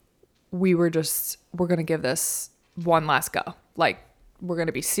we're going to give this one last go. Like, we're going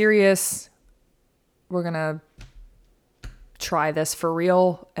to be serious. We're going to try this for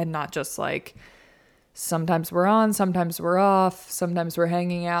real and not just like, sometimes we're on, sometimes we're off, sometimes we're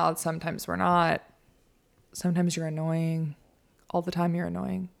hanging out, sometimes we're not. Sometimes you're annoying. All the time you're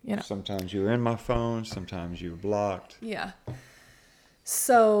annoying, you know. Sometimes you were in my phone, sometimes you were blocked. Yeah.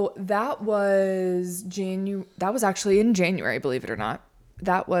 So that was actually in January, believe it or not.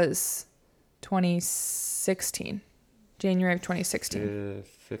 That was 2016. January of 2016.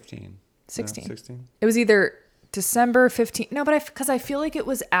 15. 16. 16. It was either December 15. No, but because I feel like it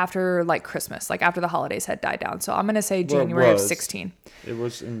was after like Christmas, like after the holidays had died down. So I'm going to say January of 16. It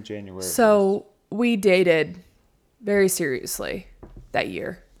was in January. So we dated very seriously that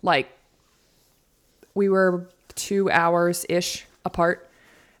year. Like, we were 2 hours-ish apart,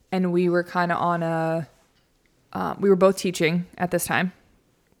 and we were kind of on we were both teaching at this time,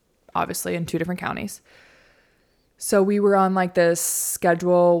 obviously in 2 different counties. So we were on like this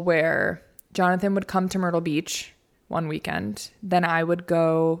schedule where Jonathan would come to Myrtle Beach one weekend, then I would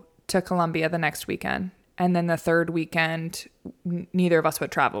go to Columbia the next weekend, and then the third weekend, neither of us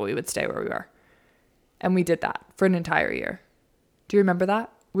would travel. We would stay where we were. And we did that for an entire year. Do you remember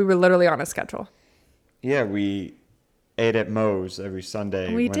that? We were literally on a schedule. Yeah, we ate at Moe's every Sunday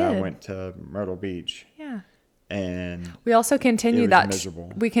I went to Myrtle Beach. Yeah. And we also continued that.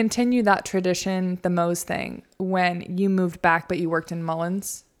 Miserable. We continued that tradition, the Moe's thing, when you moved back, but you worked in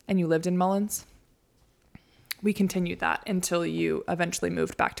Mullins and you lived in Mullins. We continued that until you eventually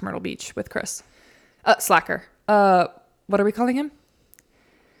moved back to Myrtle Beach with Chris. Slacker. What are we calling him?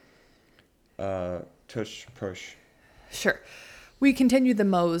 Tush push. Sure. We continued the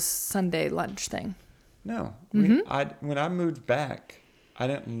Moe's Sunday lunch thing. No. Mm-hmm. When I moved back, I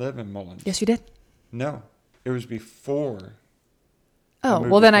didn't live in Mullins. Yes, you did. No. It was before. Oh,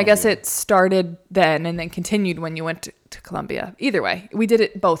 well then I guess it started then and then continued when you went to Columbia. Either way, we did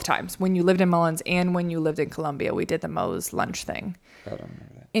it both times. When you lived in Mullins and when you lived in Columbia, we did the Moe's lunch thing. I don't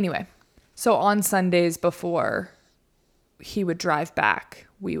remember that. Anyway, so on Sundays before he would drive back,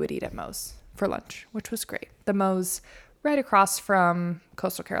 we would eat at Moe's for lunch, which was great. The Moe's right across from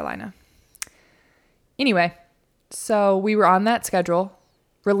Coastal Carolina. Anyway, so we were on that schedule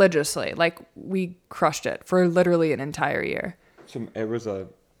religiously. Like, we crushed it for literally an entire year. So it was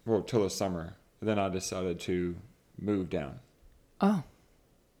till the summer. Then I decided to move down. Oh.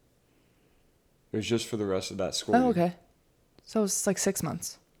 It was just for the rest of that school year. Oh, okay. So it was like 6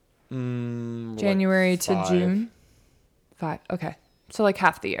 months. January January to June. 5. Okay. So like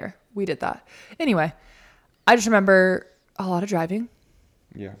half the year we did that. Anyway, I just remember a lot of driving.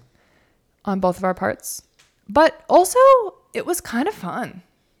 Yeah. On both of our parts. But also it was kind of fun.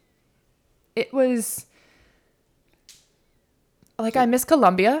 It was like, I miss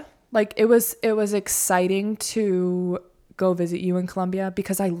Colombia. Like it was exciting to go visit you in Colombia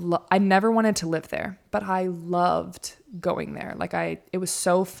because I never wanted to live there, but I loved going there. Like it was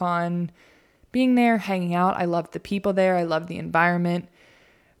so fun being there, hanging out. I loved the people there. I loved the environment.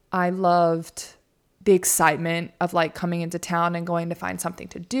 I loved the excitement of like coming into town and going to find something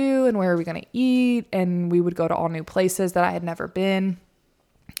to do and where are we going to eat. And we would go to all new places that I had never been.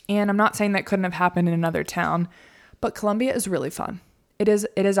 And I'm not saying that couldn't have happened in another town, but Colombia is really fun. It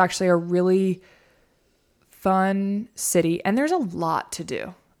is actually a really fun city. And there's a lot to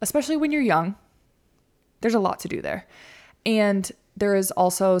do, especially when you're young. There's a lot to do there. And there is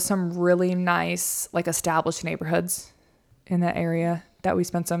also some really nice, like established neighborhoods in that area that we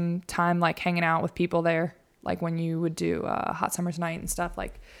spent some time like hanging out with people there. Like when you would do a hot summer's night and stuff,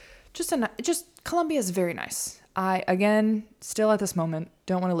 like just Colombia is very nice. I, again, still at this moment,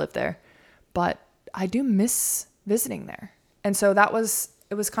 don't want to live there, but I do miss visiting there. And so it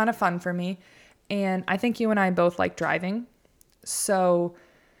was kind of fun for me. And I think you and I both like driving. So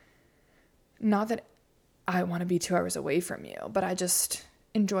not that I want to be 2 hours away from you, but I just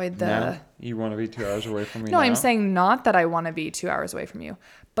enjoyed the... No, you want to be 2 hours away from me No, now? I'm saying not that I want to be 2 hours away from you,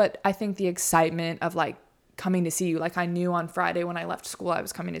 but I think the excitement of like coming to see you, like I knew on Friday when I left school, I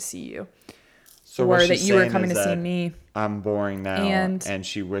was coming to see you. So or that you were coming to see me. I'm boring now, and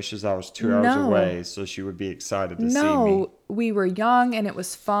she wishes I was 2 hours away, so she would be excited to see me. No, we were young and it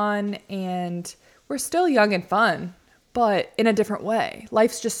was fun, and we're still young and fun, but in a different way.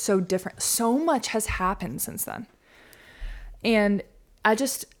 Life's just so different. So much has happened since then. And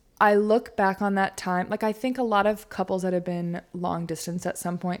I look back on that time. Like I think a lot of couples that have been long distance at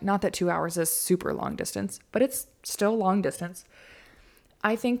some point, not that 2 hours is super long distance, but it's still long distance.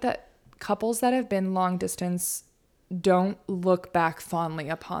 I think that couples that have been long distance don't look back fondly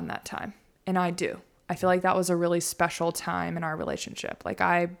upon that time. And I do. I feel like that was a really special time in our relationship. Like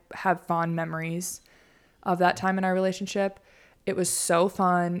I have fond memories of that time in our relationship. It was so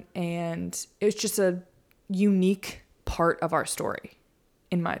fun, and it was just a unique part of our story,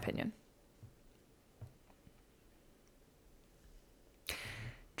 in my opinion.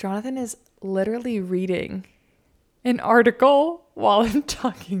 Jonathan is literally reading an article while I'm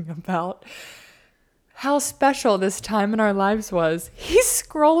talking about how special this time in our lives was. He's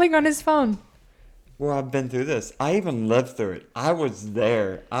scrolling on his phone. Well, I've been through this. I even lived through it. I was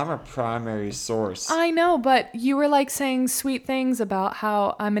there. I'm a primary source. I know, but you were like saying sweet things about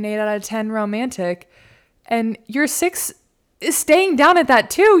how I'm an 8 out of 10 romantic, and your 6 is staying down at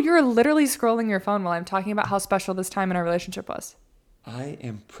that too. You're literally scrolling your phone while I'm talking about how special this time in our relationship was. I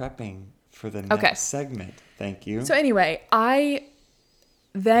am prepping for the next segment. Thank you. So anyway, I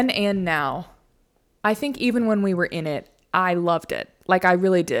then and now, I think even when we were in it, I loved it. Like I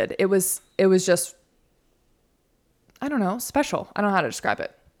really did. It was just, I don't know, special. I don't know how to describe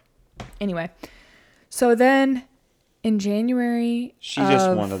it. Anyway, so then in January, she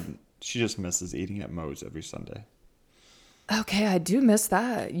just misses eating at Moe's every Sunday. Okay, I do miss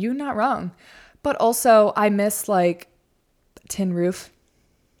that. You're not wrong. But also I miss like Tin Roof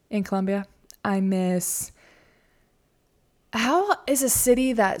in Colombia. I miss, how is a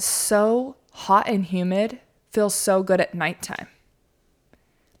city that's so hot and humid feels so good at nighttime?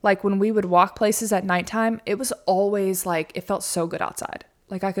 Like when we would walk places at nighttime, it was always like, it felt so good outside.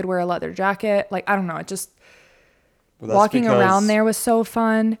 Like I could wear a leather jacket. Like, I don't know. It just, walking around there was so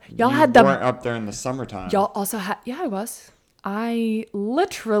fun. Y'all weren't up there in the summertime. Y'all also had, yeah, I was. I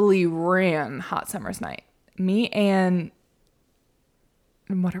literally ran Hot Summer's Night. Me and,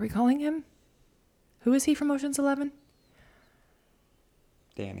 what are we calling him? Who is he from Ocean's 11?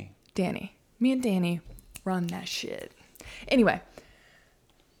 Danny. Me and Danny run that shit. Anyway.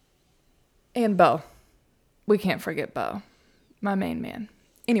 And Bo. We can't forget Bo. My main man.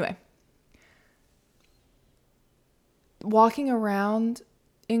 Anyway. Walking around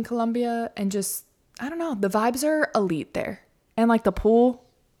in Colombia and just, I don't know, the vibes are elite there. And like the pool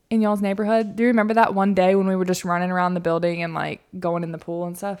in y'all's neighborhood. Do you remember that one day when we were just running around the building and like going in the pool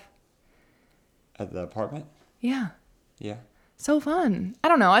and stuff? At the apartment? Yeah. Yeah. So fun. I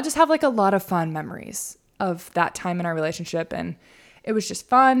don't know. I just have like a lot of fun memories of that time in our relationship, and it was just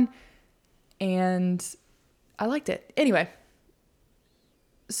fun and I liked it. Anyway.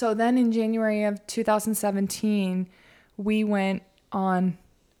 So then in January of 2017, we went on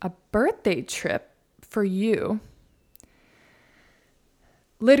a birthday trip for you.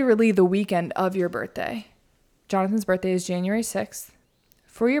 Literally the weekend of your birthday Jonathan's birthday is January 6th.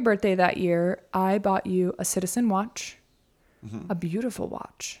 For your birthday that year, I bought you a Citizen watch, a beautiful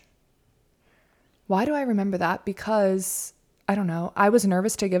watch. Why do I remember that? Because, I don't know, I was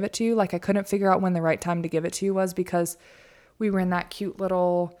nervous to give it to you. Like, I couldn't figure out when the right time to give it to you was because we were in that cute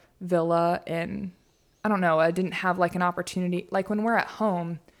little villa and, I don't know, I didn't have like an opportunity. Like, when we're at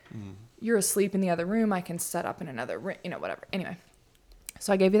home, you're asleep in the other room. I can set up in another room, whatever. Anyway,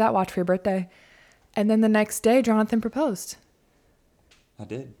 so I gave you that watch for your birthday. And then the next day, Jonathan proposed. I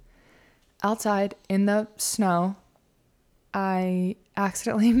did. Outside in the snow, I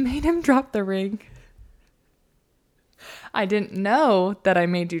accidentally made him drop the ring. I didn't know that I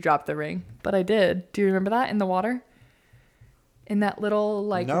made you drop the ring, but I did. Do you remember that in the water? In that little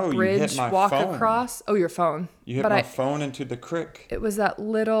bridge walk phone. Across. Oh, your phone. You hit my phone into the creek. It was that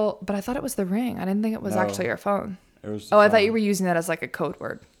little, but I thought it was the ring. I didn't think it was actually your phone. It was. I thought you were using that as like a code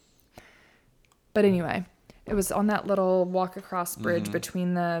word. But anyway, it was on that little walk across bridge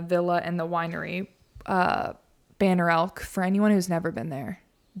between the villa and the winery, Banner Elk, for anyone who's never been there.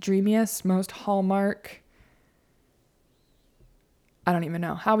 Dreamiest, most Hallmark. I don't even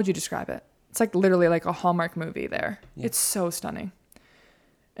know. How would you describe it? It's like literally like a Hallmark movie there. Yeah. It's so stunning.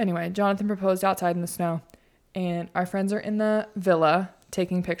 Anyway, Jonathan proposed outside in the snow, and our friends are in the villa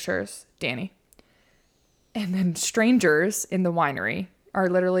taking pictures, Danny. And then strangers in the winery are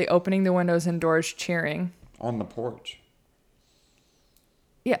literally opening the windows and doors cheering. On the porch.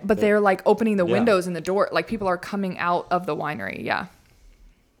 Yeah, but they're like opening the windows and the door. Like people are coming out of the winery. Yeah.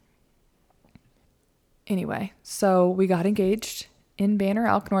 Anyway, so we got engaged in Banner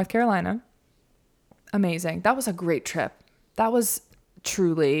Elk, North Carolina. Amazing. That was a great trip. That was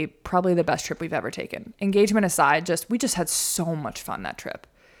truly probably the best trip we've ever taken. Engagement aside, we just had so much fun that trip.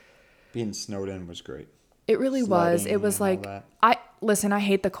 Being snowed in was great. It really was. It was like, I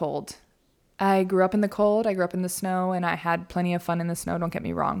hate the cold. I grew up in the cold. I grew up in the snow, and I had plenty of fun in the snow. Don't get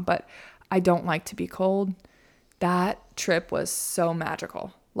me wrong, but I don't like to be cold. That trip was so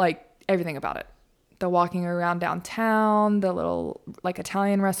magical. Like everything about it. The walking around downtown, the little like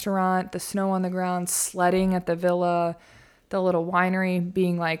Italian restaurant, the snow on the ground, sledding at the villa, the little winery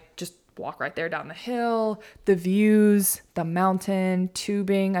being like, just walk right there down the hill, the views, the mountain,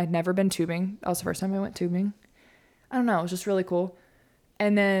 tubing. I'd never been tubing. That was the first time I went tubing. I don't know. It was just really cool.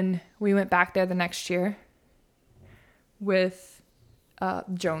 And then we went back there the next year with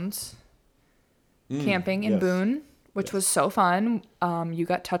Jones camping in Boone, which was so fun. You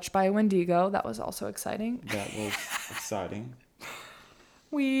got touched by a Wendigo. That was also exciting. That was exciting.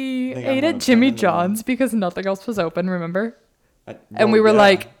 We ate at Jimmy John's because nothing else was open, remember? And we were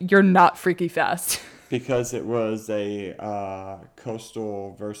like, you're not Freaky Fast. Because it was a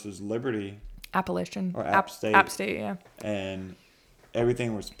Coastal versus Liberty. Appalachian. Or App State. App State, yeah. And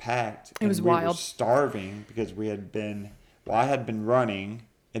everything was packed. It was wild. We were starving because I had been running,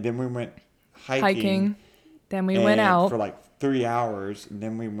 and then we went hiking. Then we went out. For like 3 hours, and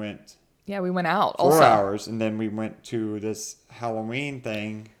then we went... Yeah, we went out 4 hours, and then we went to this Halloween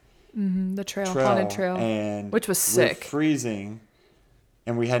thing. Mm-hmm, the haunted trail. Which was sick. We were freezing,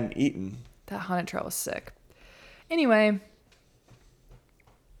 and we hadn't eaten. That haunted trail was sick. Anyway,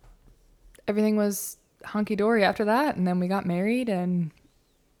 everything was hunky-dory after that, and then we got married, and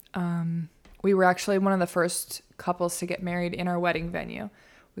we were actually one of the first couples to get married in our wedding venue.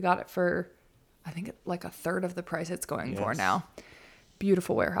 We got it for, I think, like a third of the price it's going for now.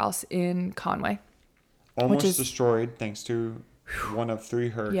 Beautiful warehouse in Conway. Almost destroyed thanks to one of 3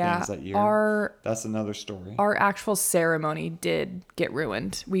 hurricanes that year. That's another story. Our actual ceremony did get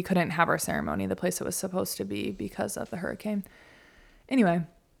ruined. We couldn't have our ceremony the place it was supposed to be because of the hurricane. Anyway.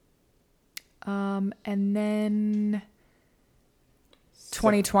 And then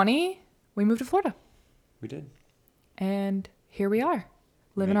 2020, we moved to Florida. We did. And here we are,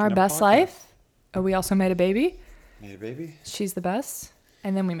 living our best life. Oh, we also made a baby. Made a baby. She's the best.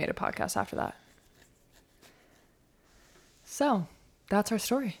 And then we made a podcast after that. So that's our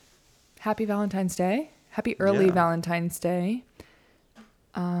story. Happy Valentine's Day. Happy early Valentine's Day.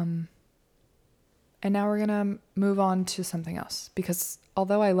 And now we're going to move on to something else. Because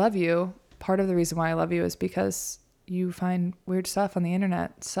although I love you, part of the reason why I love you is because you find weird stuff on the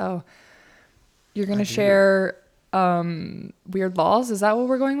internet. So you're going to share weird laws. Is that what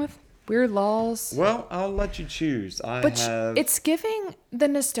we're going with? Weird laws. Well, I'll let you choose. It's giving the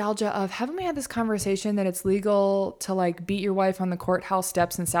nostalgia of, haven't we had this conversation that it's legal to like beat your wife on the courthouse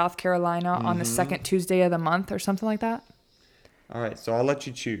steps in South Carolina on the second Tuesday of the month or something like that? All right, so I'll let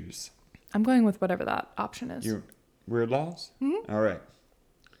you choose. I'm going with whatever that option is. Your weird laws? Mm-hmm. All right.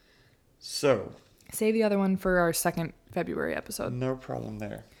 So. Save the other one for our second February episode. No problem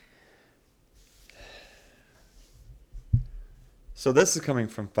there. So this is coming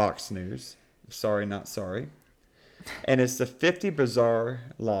from Fox News. Sorry, not sorry. And it's the 50 bizarre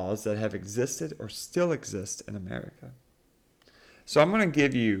laws that have existed or still exist in America. So I'm going to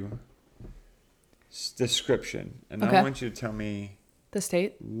give you description, and I want you to tell me the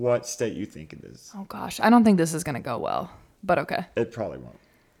state, what state you think it is. Oh gosh, I don't think this is going to go well, but okay. It probably won't.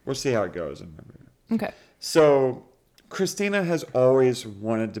 We'll see how it goes. Okay. So Christina has always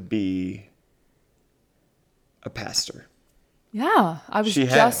wanted to be a pastor. Yeah, I was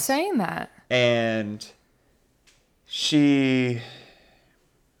just saying that. And she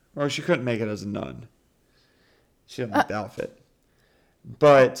couldn't make it as a nun. She didn't like the outfit.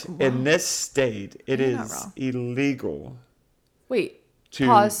 But in this state, it is illegal. Wait,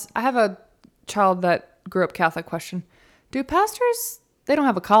 pause. I have a child that grew up Catholic question. Do pastors, they don't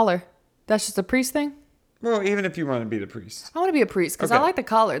have a collar? That's just a priest thing? Well, even if you want to be the priest. I want to be a priest because I like the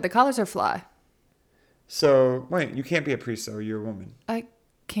collar. The collars are fly. So, wait, you can't be a priest though. You're a woman. I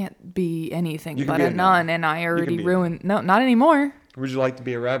can't be anything but a nun, and I already ruined... No, not anymore. Would you like to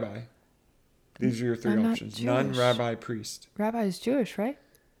be a rabbi? These are your three options. Nun, rabbi, priest. Rabbi is Jewish, right?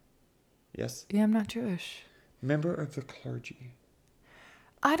 Yes. Yeah, I'm not Jewish. Member of the clergy.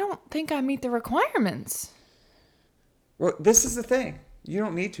 I don't think I meet the requirements. Well, this is the thing. You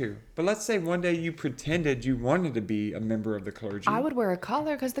don't need to. But let's say one day you pretended you wanted to be a member of the clergy. I would wear a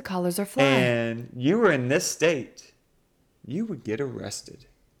collar because the collars are fly. And you were in this state. You would get arrested.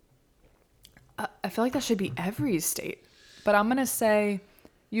 I feel like that should be every state. But I'm going to say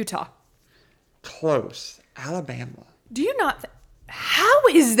Utah. Close. Alabama. Do you not... How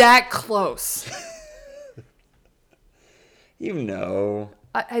is that close? You know.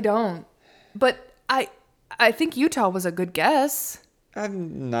 I don't. But I think Utah was a good guess.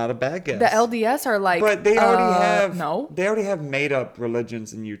 Not a bad guess. The LDS are like... But they already have... No. They already have made up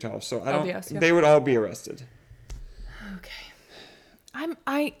religions in Utah. So I don't... LDS, yeah. They would all be arrested. Okay.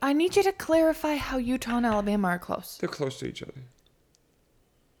 I need you to clarify how Utah and Alabama are close. They're close to each other.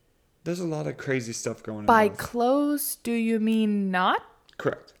 There's a lot of crazy stuff going on. By close, do you mean not?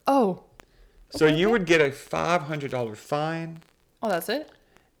 Correct. Oh. So you would get a $500 fine. Oh, that's it?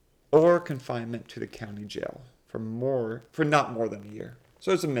 Or confinement to the county jail for not more than a year.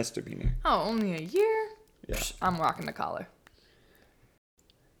 So it's a misdemeanor. Oh, only a year? Yeah. Psh, I'm rocking the collar.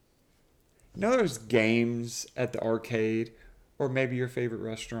 You know those games at the arcade or maybe your favorite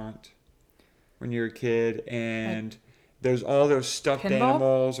restaurant when you're a kid and... There's all those stuffed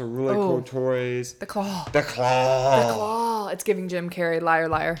animals or really cool toys. The claw. The claw. The claw. It's giving Jim Carrey, liar,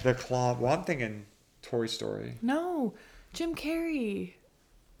 liar. The claw. Well, I'm thinking Toy Story. No, Jim Carrey.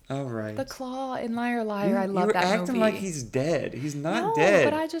 Oh, right. The claw in Liar, Liar. I love that movie. You're acting like he's dead. He's not dead.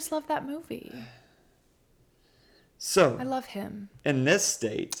 But I just love that movie. So. I love him. In this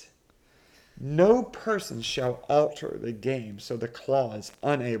state, no person shall alter the game so the claw is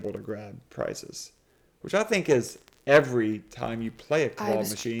unable to grab prizes. Which I think is... Every time you play a claw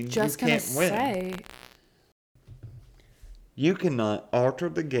machine, you can't win. You cannot alter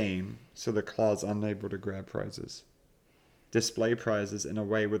the game so the claw is unable to grab prizes. Display prizes in a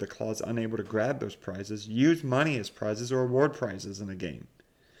way where the claw is unable to grab those prizes. Use money as prizes or award prizes in a game,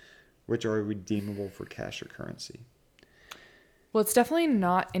 which are redeemable for cash or currency. Well, it's definitely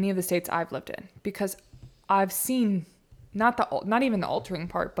not any of the states I've lived in because I've seen not even the altering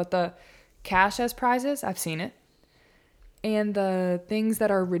part, but the cash as prizes. I've seen it. And the things that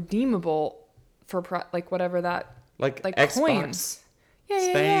are redeemable for whatever that like Xbox coins,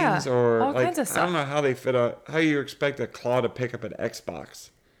 things or all like kinds of stuff. I don't know how they fit how you expect a claw to pick up an Xbox.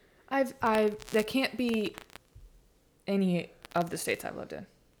 That can't be any of the states I've lived in.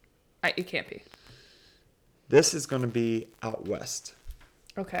 It can't be. This is going to be out west.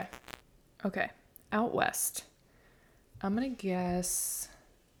 Okay, out west. I'm gonna guess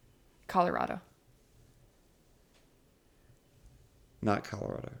Colorado. Not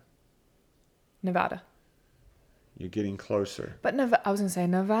Colorado. Nevada. You're getting closer. But I was going to say,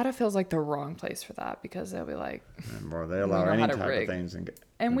 Nevada feels like the wrong place for that because they'll be like... Well, they allow any type of things.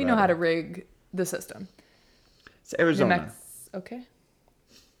 And we know how to rig the system. It's Arizona. Okay.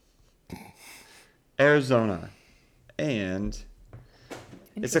 Arizona. And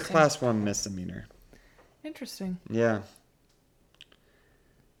it's a class 1 misdemeanor. Interesting. Yeah.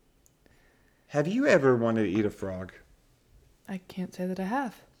 Have you ever wanted to eat a frog? I can't say that I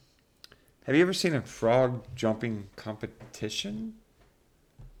have. Have you ever seen a frog jumping competition?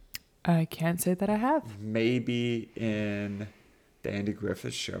 I can't say that I have. Maybe in the Andy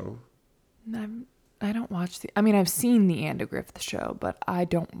Griffith Show. I don't watch I've seen the Andy Griffith Show, but I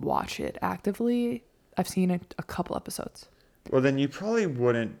don't watch it actively. I've seen it a couple episodes. Well, then you probably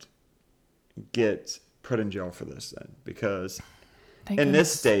wouldn't get put in jail for this then, because In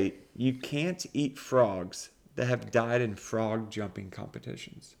this state, you can't eat frogs that have died in frog jumping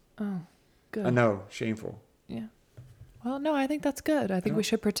competitions. Oh, good. I know, shameful. Yeah. Well, no, I think that's good. I think we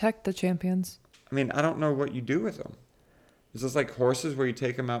should protect the champions. I mean, I don't know what you do with them. Is this like horses where you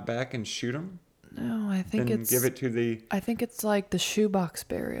take them out back and shoot them? No, I think and give it to the... I think it's like the shoebox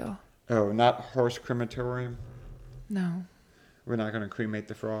burial. Oh, not horse crematorium? No. We're not going to cremate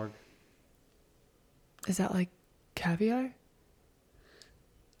the frog? Is that like caviar?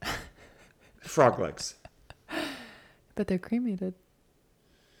 Frog legs. But they're cremated.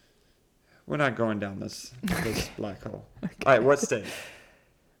 We're not going down this black hole. Okay. All right, what state?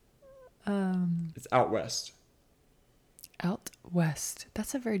 It's out west. Out west.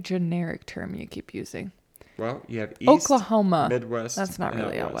 That's a very generic term you keep using. Well, you have East, Oklahoma. Midwest. That's not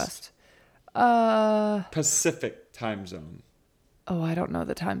really out west. Pacific time zone. Oh, I don't know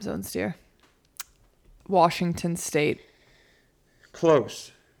the time zones, dear. Washington State.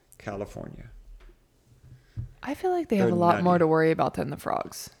 Close. California. I feel like they have a lot more to worry about than the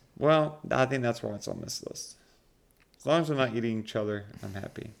frogs. Well, I think that's why it's on this list. As long as we're not eating each other, I'm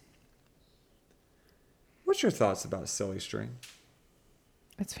happy. What's your thoughts about silly string?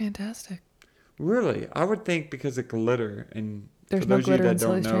 It's fantastic. Really? I would think because of glitter, and there's for no those of you that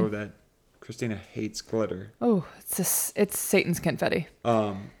don't know string. that Christina hates glitter. Oh, it's Satan's confetti.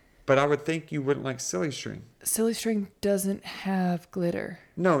 But I would think you wouldn't like silly string. Silly string doesn't have glitter.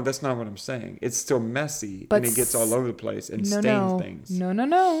 No, that's not what I'm saying. It's still messy, and it gets all over the place and stains things.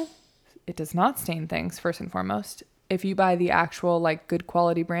 No. It does not stain things, first and foremost. If you buy the actual, like, good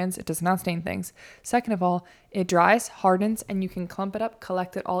quality brands, it does not stain things. Second of all, it dries, hardens, and you can clump it up,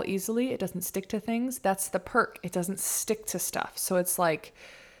 collect it all easily. It doesn't stick to things. That's the perk. It doesn't stick to stuff. So it's, like,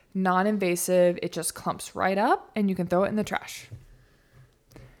 non-invasive. It just clumps right up, and you can throw it in the trash.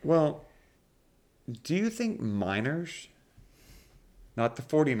 Well, do you think minors, not the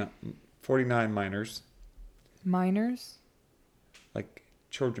 49 minors. Minors? Like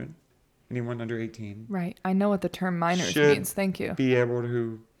children, anyone under 18. Right. I know what the term minors means. Thank you. Be able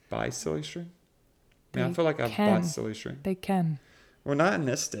to buy silly string? I feel like I've bought silly string. They can. Well, not in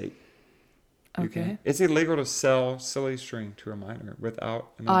this state. Okay. It's illegal to sell silly string to a minor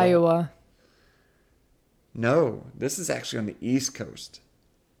without an adult. Iowa. No, this is actually on the East Coast.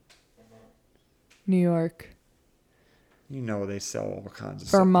 New York. You know they sell all kinds of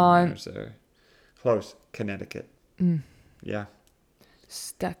Vermont. stuff to minors there. Close. Connecticut. Yeah.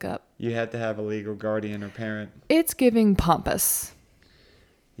 Stuck up. You had to have a legal guardian or parent. It's giving pompous.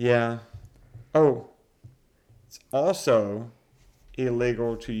 Yeah. Oh. It's also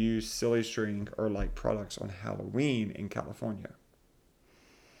illegal to use silly string or like products on Halloween in California.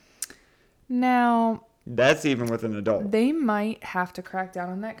 Now, that's even with an adult. They might have to crack down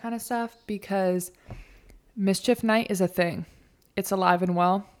on that kind of stuff because Mischief Night is a thing. It's alive and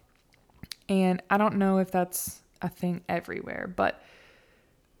well. And I don't know if that's a thing everywhere, but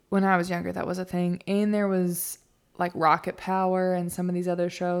when I was younger, that was a thing. And there was like Rocket Power and some of these other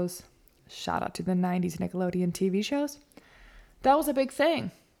shows. Shout out to the 90s Nickelodeon TV shows. That was a big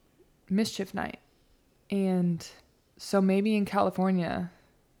thing. Mischief Night. And so maybe in California,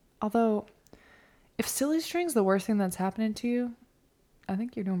 although if silly string's the worst thing that's happening to you, I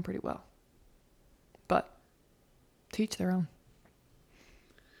think you're doing pretty well. But to each their own.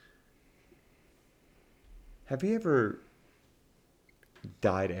 Have you ever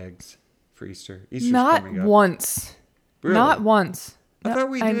dyed eggs for Easter? Easter's Not coming up. Once. Really? Not once. I thought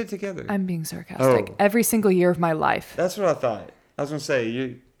we did it together. I'm being sarcastic. Oh. Every single year of my life. That's what I thought. I was going to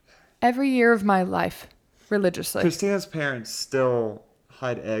say, every year of my life, religiously. Christina's parents still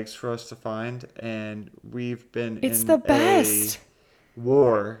hide eggs for us to find, and we've been in the best. A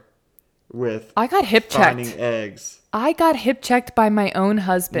war with I got hip finding checked. eggs. I got hip checked by my own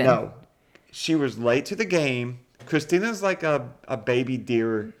husband. No. She was late to the game. Christina's like a baby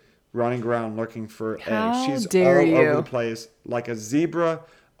deer running around looking for eggs. She's all over the place like a zebra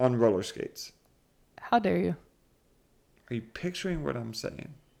on roller skates. How dare you? Are you picturing what I'm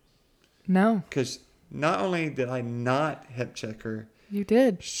saying? No. Because not only did I not hip check her, you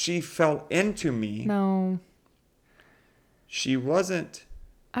did. She fell into me. No. She wasn't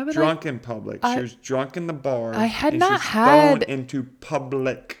drunk in public. She was drunk in the bar. I had not had into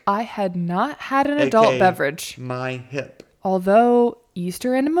public. I had not had an adult beverage. My hip. Although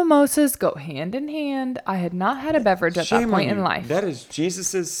Easter and mimosas go hand in hand, I had not had a beverage at that point in life. That is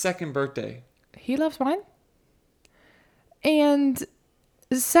Jesus' second birthday. He loves wine. And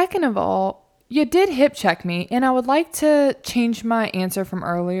second of all, you did hip check me, and I would like to change my answer from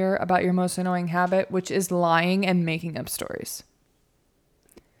earlier about your most annoying habit, which is lying and making up stories.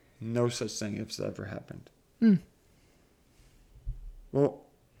 No such thing has ever happened. Well,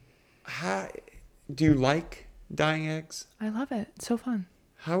 do you like dyeing eggs? I love it. It's so fun.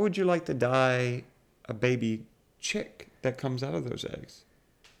 How would you like to dye a baby chick that comes out of those eggs?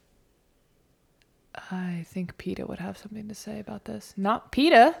 I think PETA would have something to say about this. Not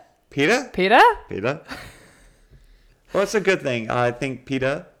PETA. PETA? PETA? PETA. Well, it's a good thing. I think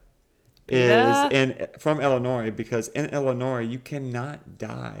PETA is from Illinois, because in Illinois you cannot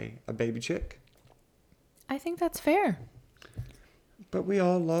dye a baby chick. I think that's fair. But we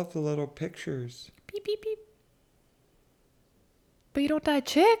all love the little pictures. Beep, beep, beep. But you don't dye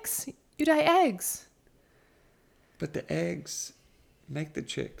chicks. You dye eggs. But the eggs make the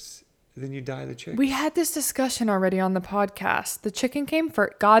chicks. Then you dye the chicks. We had this discussion already on the podcast. The chicken came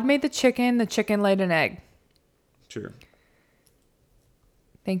first. God made the chicken laid an egg. True.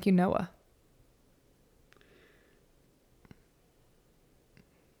 Thank you, Noah.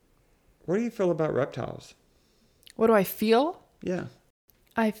 What do you feel about reptiles? What do I feel? Yeah.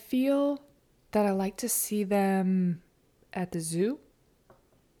 I feel that I like to see them at the zoo.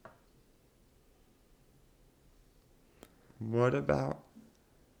 What about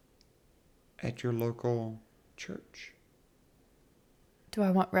at your local church? Do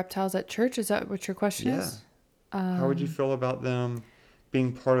I want reptiles at church? Is that what your question is? How would you feel about them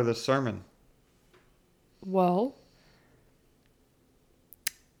being part of the sermon? Well,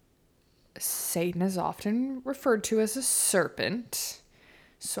 Satan is often referred to as a serpent.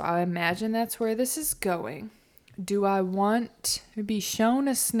 So I imagine that's where this is going. Do I want to be shown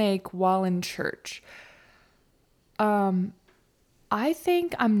a snake while in church? I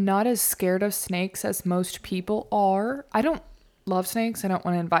think I'm not as scared of snakes as most people are. I don't love snakes. I don't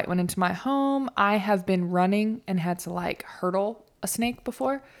want to invite one into my home. I have been running and had to hurdle a snake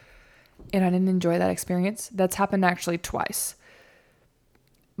before, and I didn't enjoy that experience. That's happened actually twice.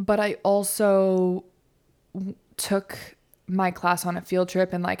 But I also took my class on a field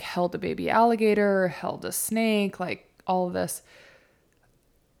trip and held a baby alligator, held a snake, all of this.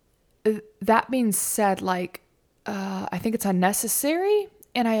 That being said, I think it's unnecessary,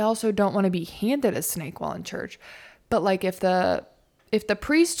 and I also don't want to be handed a snake while in church. But if the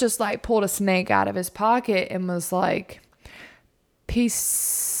priest just pulled a snake out of his pocket and was like,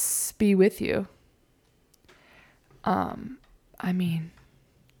 "Peace be with you," I mean,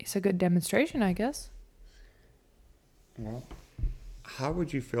 it's a good demonstration, I guess. Well, how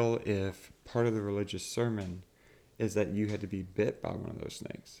would you feel if part of the religious sermon is that you had to be bit by one of those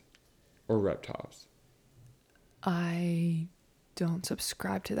snakes or reptiles? I don't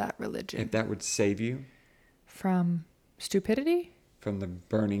subscribe to that religion. If that would save you from stupidity? From the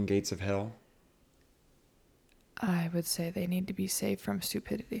burning gates of hell? I would say they need to be saved from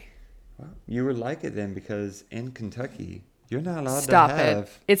stupidity. Well, you would like it then, because in Kentucky, you're not allowed Stop to have...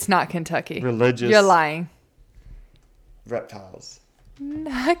 it. It's not Kentucky. Religious... You're lying. Reptiles.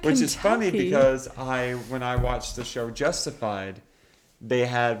 Not Which Kentucky. is funny, because when I watched the show Justified, they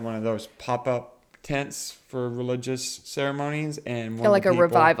had one of those pop-up tents for religious ceremonies, and one a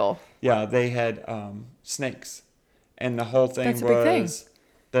revival. Yeah, they had snakes, and the whole thing That's a big thing.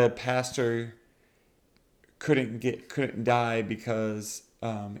 The pastor couldn't die because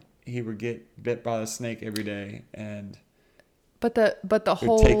he would get bit by a snake every day, and but the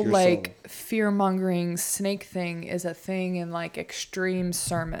whole fear-mongering snake thing is a thing in extreme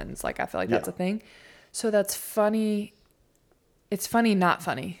sermons. I feel that's a thing. So that's funny. It's funny, not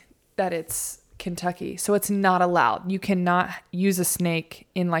funny that it's Kentucky. So it's not allowed. You cannot use a snake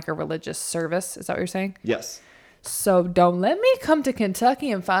in a religious service. Is that what you're saying? Yes. So don't let me come to Kentucky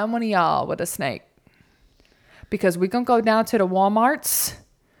and find one of y'all with a snake. Because we're going to go down to the Walmarts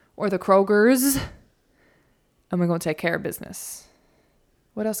or the Krogers and we're going to take care of business.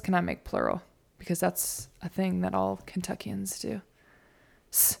 What else can I make plural? Because that's a thing that all Kentuckians do.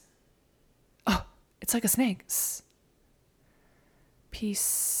 Oh, it's like a snake.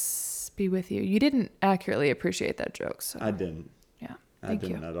 Peace be with you. You didn't accurately appreciate that joke. So. I didn't. Yeah. I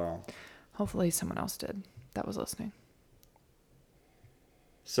didn't at all. Hopefully someone else did that was listening.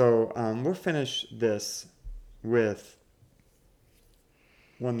 So we'll finish this with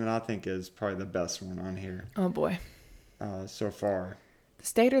one that I think is probably the best one on here. Oh, boy. So far. The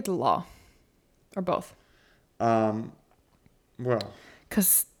state or the law? Or both? Well.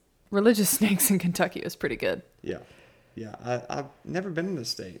 Because religious snakes in Kentucky is pretty good. Yeah. Yeah. I've never been in the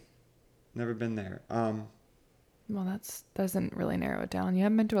state. Never been there. Well, that doesn't really narrow it down. You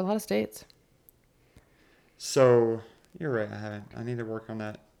haven't been to a lot of states. So, you're right. I haven't. I need to work on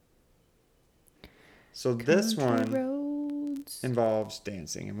that. So this one involves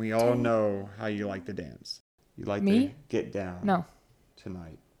dancing. And we all know how you like to dance. You like to get down. No.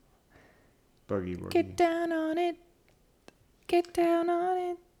 Tonight. Boogie woogie. Get down on it. Get down on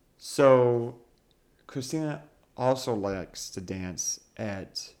it. So, Christina also likes to dance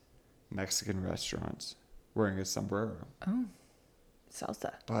at Mexican restaurants wearing a sombrero. Oh,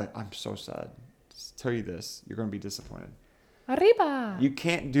 salsa. But I'm so sad to tell you this. You're going to be disappointed. Arriba. You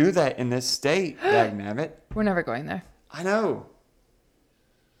can't do that in this state, dagnabbit. We're never going there. I know.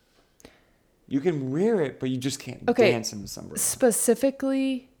 You can wear it, but you just can't dance in the sombrero.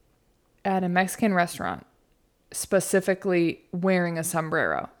 Specifically at a Mexican restaurant, specifically wearing a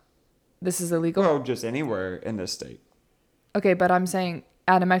sombrero. This is illegal? Well, just anywhere in this state. Okay, but I'm saying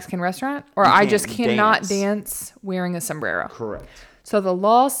at a Mexican restaurant? Or I just cannot dance wearing a sombrero? Correct. So the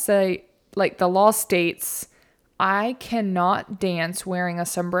law states I cannot dance wearing a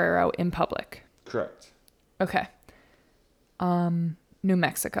sombrero in public. Correct. Okay. New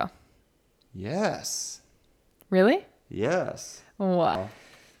Mexico. Yes. Really? Yes. Wow.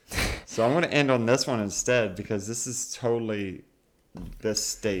 So I'm going to end on this one instead because this is totally this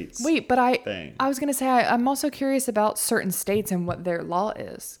state's Wait, but thing. I was going to say I'm also curious about certain states and what their law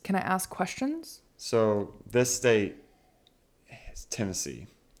is. Can I ask questions? So this state is Tennessee.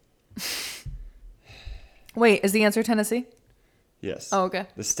 Wait, is the answer Tennessee? Yes. Oh, okay.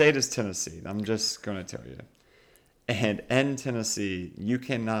 The state is Tennessee. I'm just going to tell you. And in Tennessee, you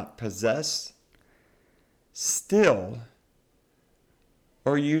cannot possess, steal,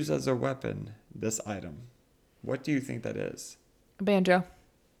 or use as a weapon this item. What do you think that is? A banjo.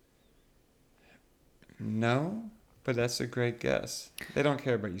 No, but that's a great guess. They don't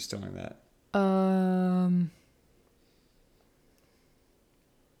care about you stealing that.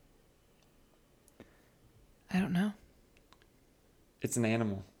 I don't know. It's an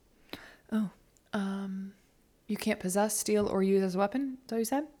animal. Oh. You can't possess, steal, or use as a weapon? Is that what you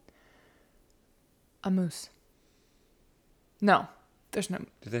said? A moose. No. There's no.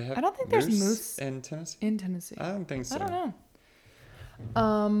 Do they have I don't think there's moose in Tennessee? in Tennessee. I don't think so. I don't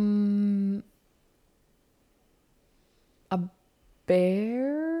know. A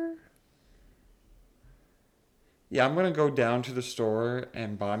bear? Yeah, I'm going to go down to the store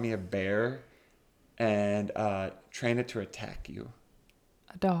and buy me a bear and train it to attack you.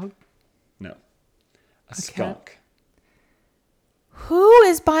 A dog? No. A Cat? skunk. Who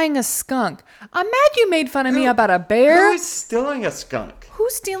is buying a skunk? I'm mad you made fun of me about a bear. Who is stealing a skunk?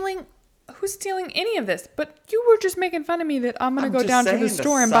 Who's stealing any of this? But you were just making fun of me that I'm going to go down to the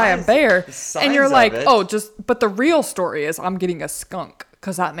store and buy a bear. And you're like, but the real story is I'm getting a skunk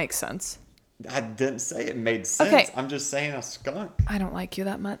because that makes sense. I didn't say it made sense. Okay. I'm just saying a skunk. I don't like you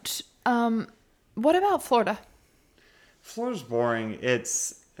that much. What about Florida? Florida's boring.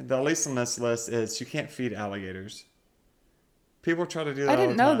 It's the least on this list is you can't feed alligators. People try to do that. I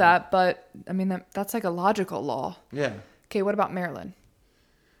didn't know that, but I mean that's like a logical law. Yeah. Okay, what about Maryland?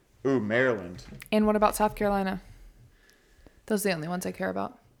 Ooh, Maryland. And what about South Carolina? Those are the only ones I care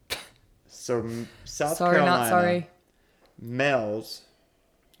about. So South sorry, Carolina. Not sorry. Males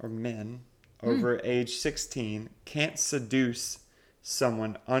or men over age 16 can't seduce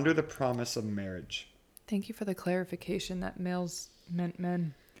someone under the promise of marriage. Thank you for the clarification that males meant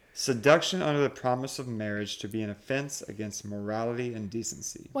men. Seduction under the promise of marriage to be an offense against morality and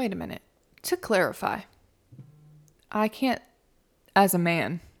decency. Wait a minute. To clarify, I can't, as a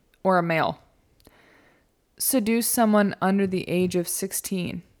man or a male, seduce someone under the age of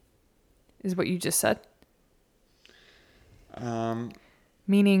 16, is what you just said?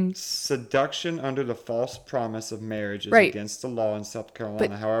 Meaning seduction under the false promise of marriage is against the law in South Carolina.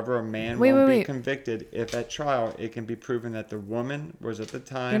 But, however, a man won't be convicted if at trial it can be proven that the woman was at the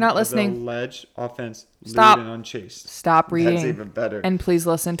time of the alleged offense lewd and unchaste. Stop reading. That's even better. And please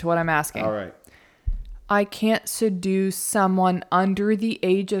listen to what I'm asking. All right. I can't seduce someone under the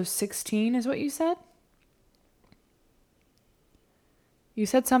age of 16 is what you said? You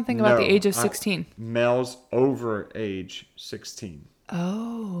said something about the age of 16. Males over age 16.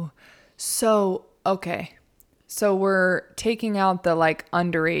 Oh, so, okay. So we're taking out the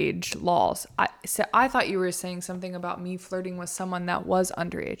underage laws. I thought you were saying something about me flirting with someone that was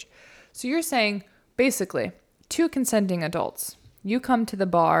underage. So you're saying basically 2 consenting adults. You come to the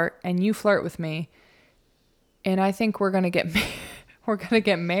bar and you flirt with me and I think we're going to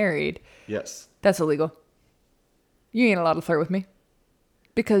get married. Yes. That's illegal. You ain't allowed to flirt with me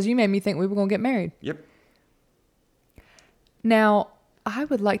because you made me think we were going to get married. Yep. Now, I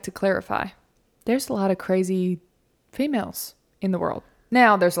would like to clarify. There's a lot of crazy females in the world.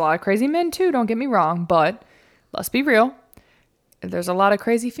 Now, there's a lot of crazy men too, don't get me wrong, but let's be real. There's a lot of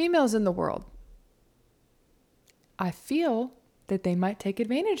crazy females in the world. I feel that they might take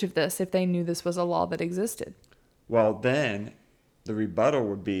advantage of this if they knew this was a law that existed. Well, then the rebuttal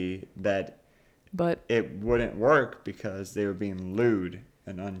would be that But it wouldn't work because they were being lewd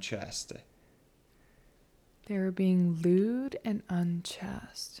and unchaste. They were being lewd and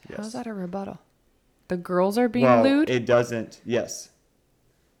unchaste. Yes. How's that a rebuttal? The girls are being well, lewd? It doesn't. Yes.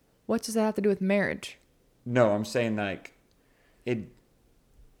 What does that have to do with marriage? No, I'm saying like it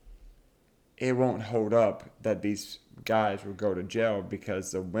won't hold up that these guys will go to jail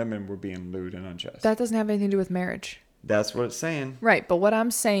because the women were being lewd and unchaste. That doesn't have anything to do with marriage. That's what it's saying. Right, but what I'm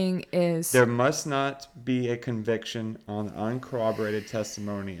saying is... There must not be a conviction on the uncorroborated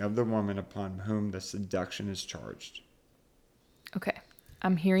testimony of the woman upon whom the seduction is charged. Okay,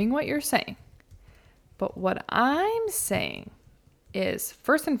 I'm hearing what you're saying. But what I'm saying is,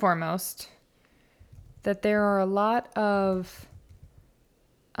 first and foremost, that there are a lot of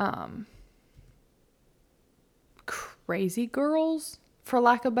crazy girls, for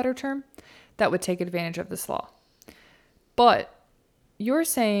lack of a better term, that would take advantage of this law. But you're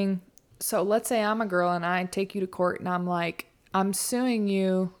saying, so let's say I'm a girl and I take you to court and I'm like, I'm suing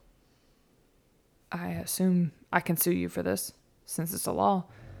you. I assume I can sue you for this since it's a law.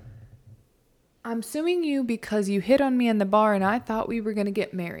 I'm suing you because you hit on me in the bar and I thought we were going to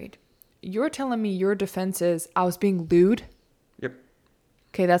get married. You're telling me your defense is I was being lewd? Yep.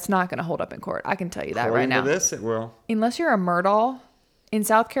 Okay, that's not going to hold up in court. I can tell you that right now. According to this, it will. Unless you're a Murdahl in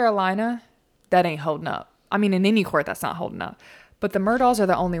South Carolina, that ain't holding up. I mean, in any court, that's not holding up. But the Murdahls are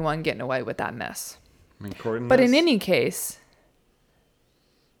the only one getting away with that mess. I mean, according to but this, in any case,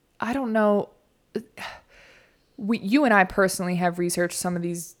 I don't know. You and I personally have researched some of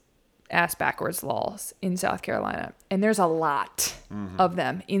these ass backwards laws in South Carolina. And there's a lot of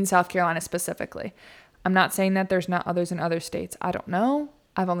them in South Carolina specifically. I'm not saying that there's not others in other states. I don't know.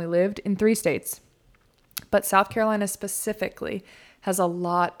 I've only lived in 3 states. But South Carolina specifically has a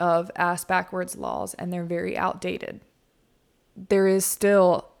lot of ass backwards laws, and they're very outdated. There is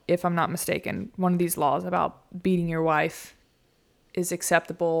still, if I'm not mistaken, one of these laws about beating your wife is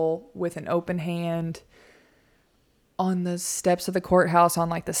acceptable with an open hand on the steps of the courthouse on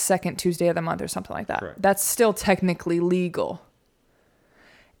like the second Tuesday of the month or something like that. Correct. That's still technically legal.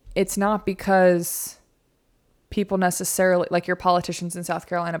 It's not because people necessarily, like your politicians in South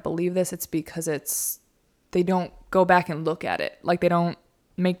Carolina, believe this. It's because they don't go back and look at it. Like they don't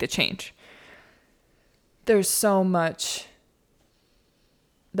make the change. There's so much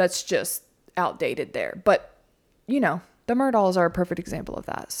that's just outdated there. But, you know, the Murdahls are a perfect example of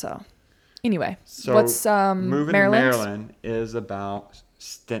that. So anyway, what's moving Maryland? to Maryland is about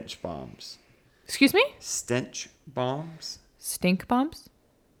stench bombs. Excuse me? Stench bombs? Stink bombs?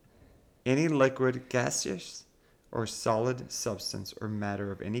 Any liquid, gaseous, or solid substance or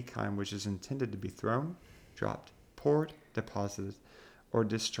matter of any kind which is intended to be thrown, dropped, poured, deposited, or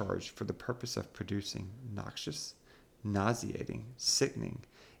discharged for the purpose of producing noxious, nauseating, sickening,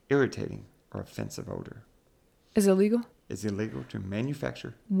 irritating, or offensive odor. Is it illegal? Is illegal to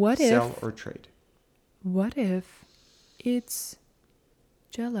manufacture, What sell, if- or trade. What if it's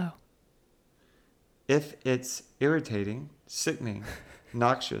Jell-O? If it's irritating, sickening,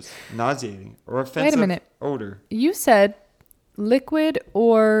 noxious, nauseating, or offensive minute. odor, You said liquid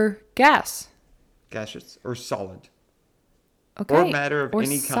or gas. gaseous, or solid, Okay. or matter of or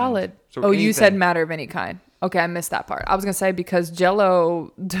any solid. kind. So Oh, you said anything. matter of any kind. Okay, I missed that part. I was going to say because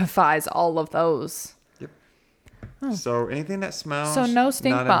Jell-O defies all of those. Yep. Oh. So anything that smells. So no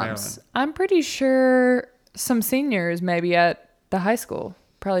stink not in bombs. Maryland. I'm pretty sure some seniors maybe at the high school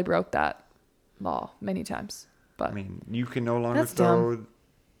probably broke that law many times. But I mean, you can no longer That's throw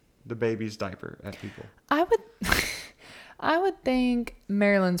the baby's diaper at people. I would I would think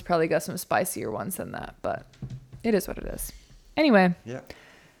Maryland's probably got some spicier ones than that, but it is what it is. Anyway, Yeah.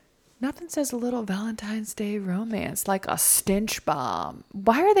 nothing says a little Valentine's Day romance like a stench bomb.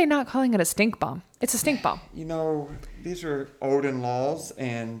 Why are they not calling it a stink bomb? It's a stink bomb. You know, these are olden laws,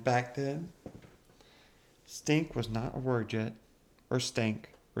 and back then, stink was not a word yet, or stank,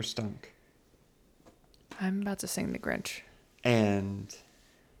 or stunk. I'm about to sing the Grinch. And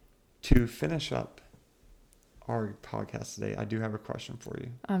to finish up our podcast today, I do have a question for you.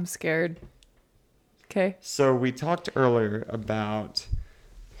 I'm scared. Okay. So we talked earlier about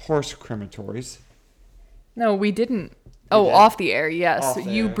horse crematories. No, we didn't. We Oh, did. off the air, yes. Off the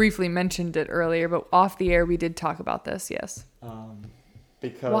You air. briefly mentioned it earlier, but off the air we did talk about this, yes.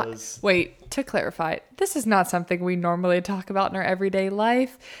 Because Wait, to clarify, this is not something we normally talk about in our everyday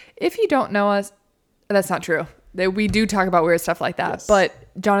life. If you don't know us, that's not true. We do talk about weird stuff like that, Yes. but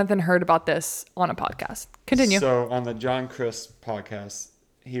Jonathan heard about this on a podcast. Continue. So on the John Chris podcast,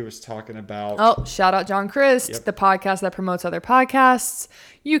 he was talking about. Oh, shout out John Christ, the podcast that promotes other podcasts.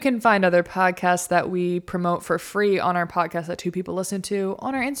 You can find other podcasts that we promote for free on our podcast that 2 people listen to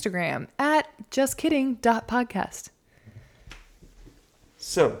on our Instagram at justkidding.podcast.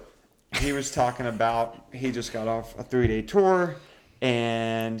 So he was talking about, he just got off a 3-day tour,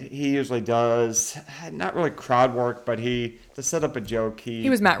 and he usually does not really crowd work, but to set up a joke, he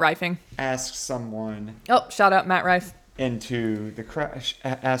was Matt Rifing. Asks someone. Oh, shout out Matt Rife. Into the crowd,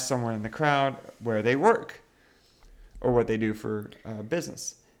 ask someone in the crowd where they work or what they do for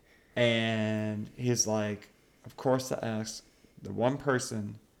business, and he's like, of course, I asked the one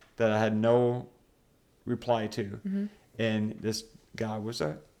person that I had no reply to, mm-hmm. and this guy was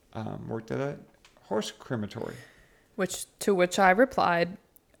worked at a horse crematory. To which I replied,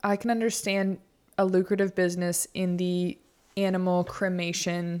 I can understand a lucrative business in the animal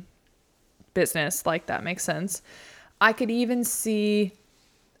cremation business, like that makes sense. I could even see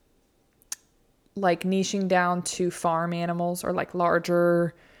like niching down to farm animals or like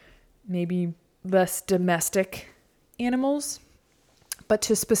larger, maybe less domestic animals. But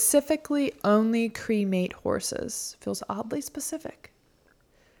to specifically only cremate horses feels oddly specific.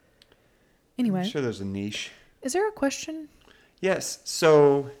 Anyway. I'm sure there's a niche. Is there a question? Yes.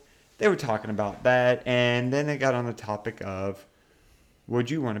 So they were talking about that, and then they got on the topic of,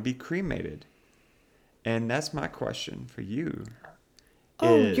 would you want to be cremated? And that's my question for you.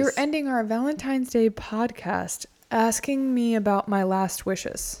 You're ending our Valentine's Day podcast asking me about my last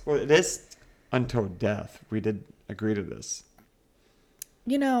wishes. Well, it is until death. We did agree to this.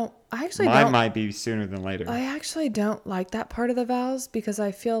 You know, Mine might be sooner than later. I actually don't like that part of the vows because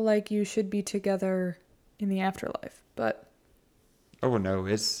I feel like you should be together in the afterlife. But oh no,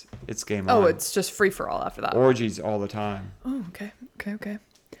 it's game on. Oh, it's just free for all after that. Orgies all the time. Oh, okay.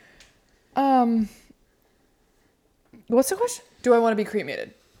 What's the question? Do I want to be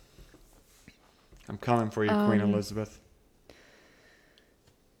cremated? I'm coming for you, Queen Elizabeth.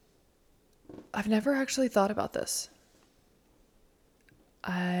 I've never actually thought about this.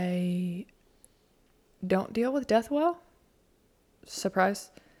 I don't deal with death well.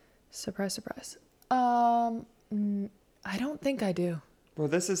 Surprise. I don't think I do. Well,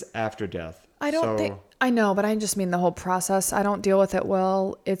 this is after death. I know, but I just mean the whole process. I don't deal with it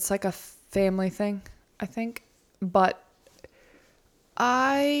well. It's like a family thing, I think. But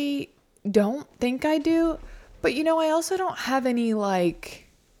I don't think I do. But, you know, I also don't have any, like,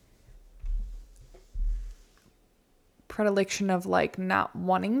 predilection of, like, not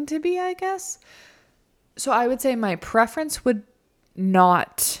wanting to be, I guess. So I would say my preference would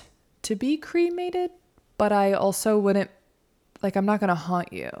not to be cremated. But I also wouldn't, like, I'm not going to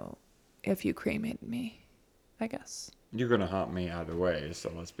haunt you if you cremated me, I guess. You're going to haunt me either way,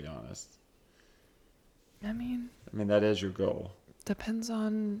 so let's be honest. I mean, that is your goal. Depends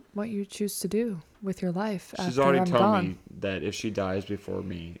on what you choose to do with your life. She's already told me that if she dies before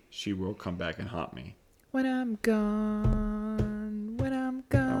me, she will come back and haunt me. When I'm gone.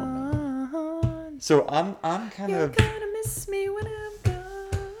 Oh, no. So I'm kind You're gonna miss me when I'm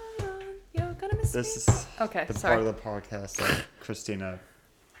gone. You're gonna miss me. This is okay, the sorry. part of the podcast that Christina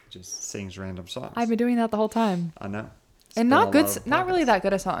just sings random songs. I've been doing that the whole time. I know. And not really that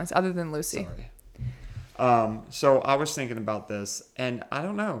good at songs, other than Lucy. Sorry. So I was thinking about this, and I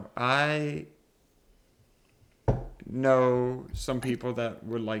don't know. I know some people that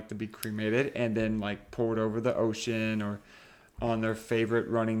would like to be cremated and then like poured over the ocean or on their favorite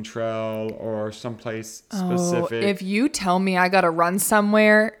running trail or someplace specific. If you tell me I gotta run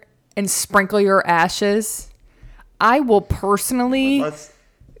somewhere and sprinkle your ashes, I will personally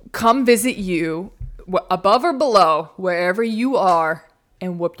come visit you above or below, wherever you are,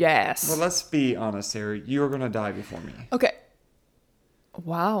 and whoop your ass. Well, let's be honest here. You are going to die before me. Okay.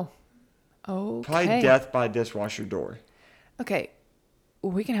 Wow. Okay. Probably death by dishwasher door. Okay.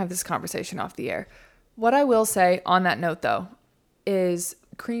 We can have this conversation off the air. What I will say on that note, though, is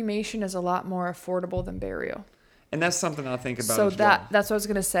cremation is a lot more affordable than burial. And that's something I think about as well. That's what I was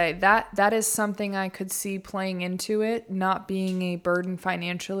going to say. That is something I could see playing into it, not being a burden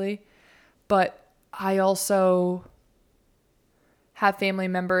financially. But I also have family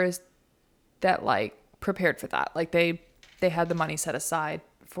members that like prepared for that. Like they had the money set aside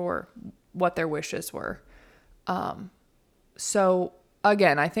for what their wishes were. So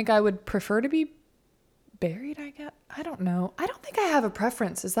again, I think I would prefer to be buried, I guess. I don't know. I don't think I have a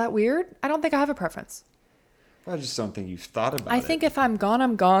preference. Is that weird? I don't think I have a preference. I just don't think you've thought about it. I think if I'm gone,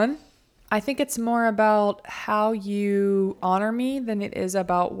 I'm gone. I think it's more about how you honor me than it is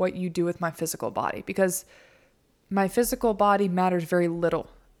about what you do with my physical body, because my physical body matters very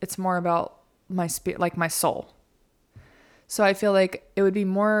little. It's more about my spirit, like my soul. So I feel like it would be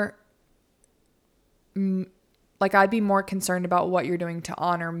more, like I'd be more concerned about what you're doing to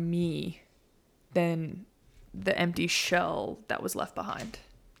honor me than the empty shell that was left behind.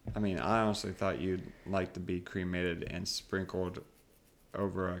 I mean, I honestly thought you'd like to be cremated and sprinkled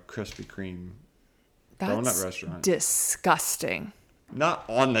over a Krispy Kreme donut restaurant. Disgusting. Not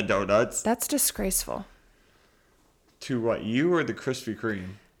on the donuts. That's disgraceful. To what, you or the Krispy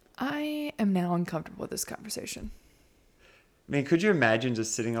Kreme? I am now uncomfortable with this conversation. I mean, could you imagine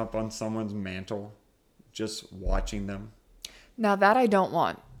just sitting up on someone's mantle, just watching them? Now that I don't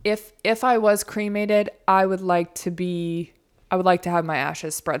want. If I was cremated, I would like to have my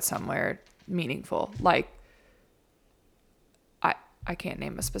ashes spread somewhere meaningful. Like, I can't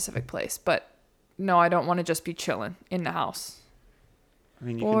name a specific place, but no, I don't want to just be chilling in the house. I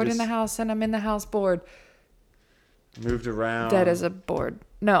mean, bored in the house, and I'm in the house bored. Moved around. Dead as a board.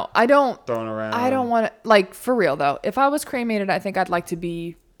 No, I don't. Thrown around. I don't want to, like, for real though. If I was cremated, I think I'd like to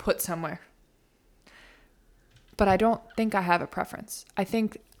be put somewhere. But I don't think I have a preference. I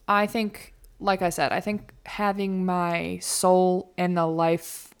think, like I said, I think having my soul and the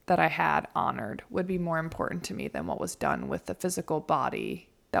life that I had honored would be more important to me than what was done with the physical body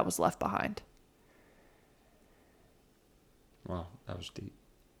that was left behind. Wow, that was deep.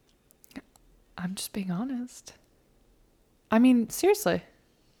 I'm just being honest. I mean, seriously.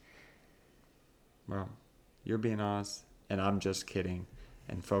 Well, you're being honest, and I'm just kidding.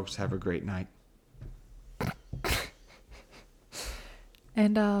 And folks, have a great night.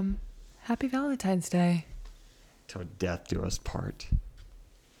 And happy Valentine's Day. Till death do us part.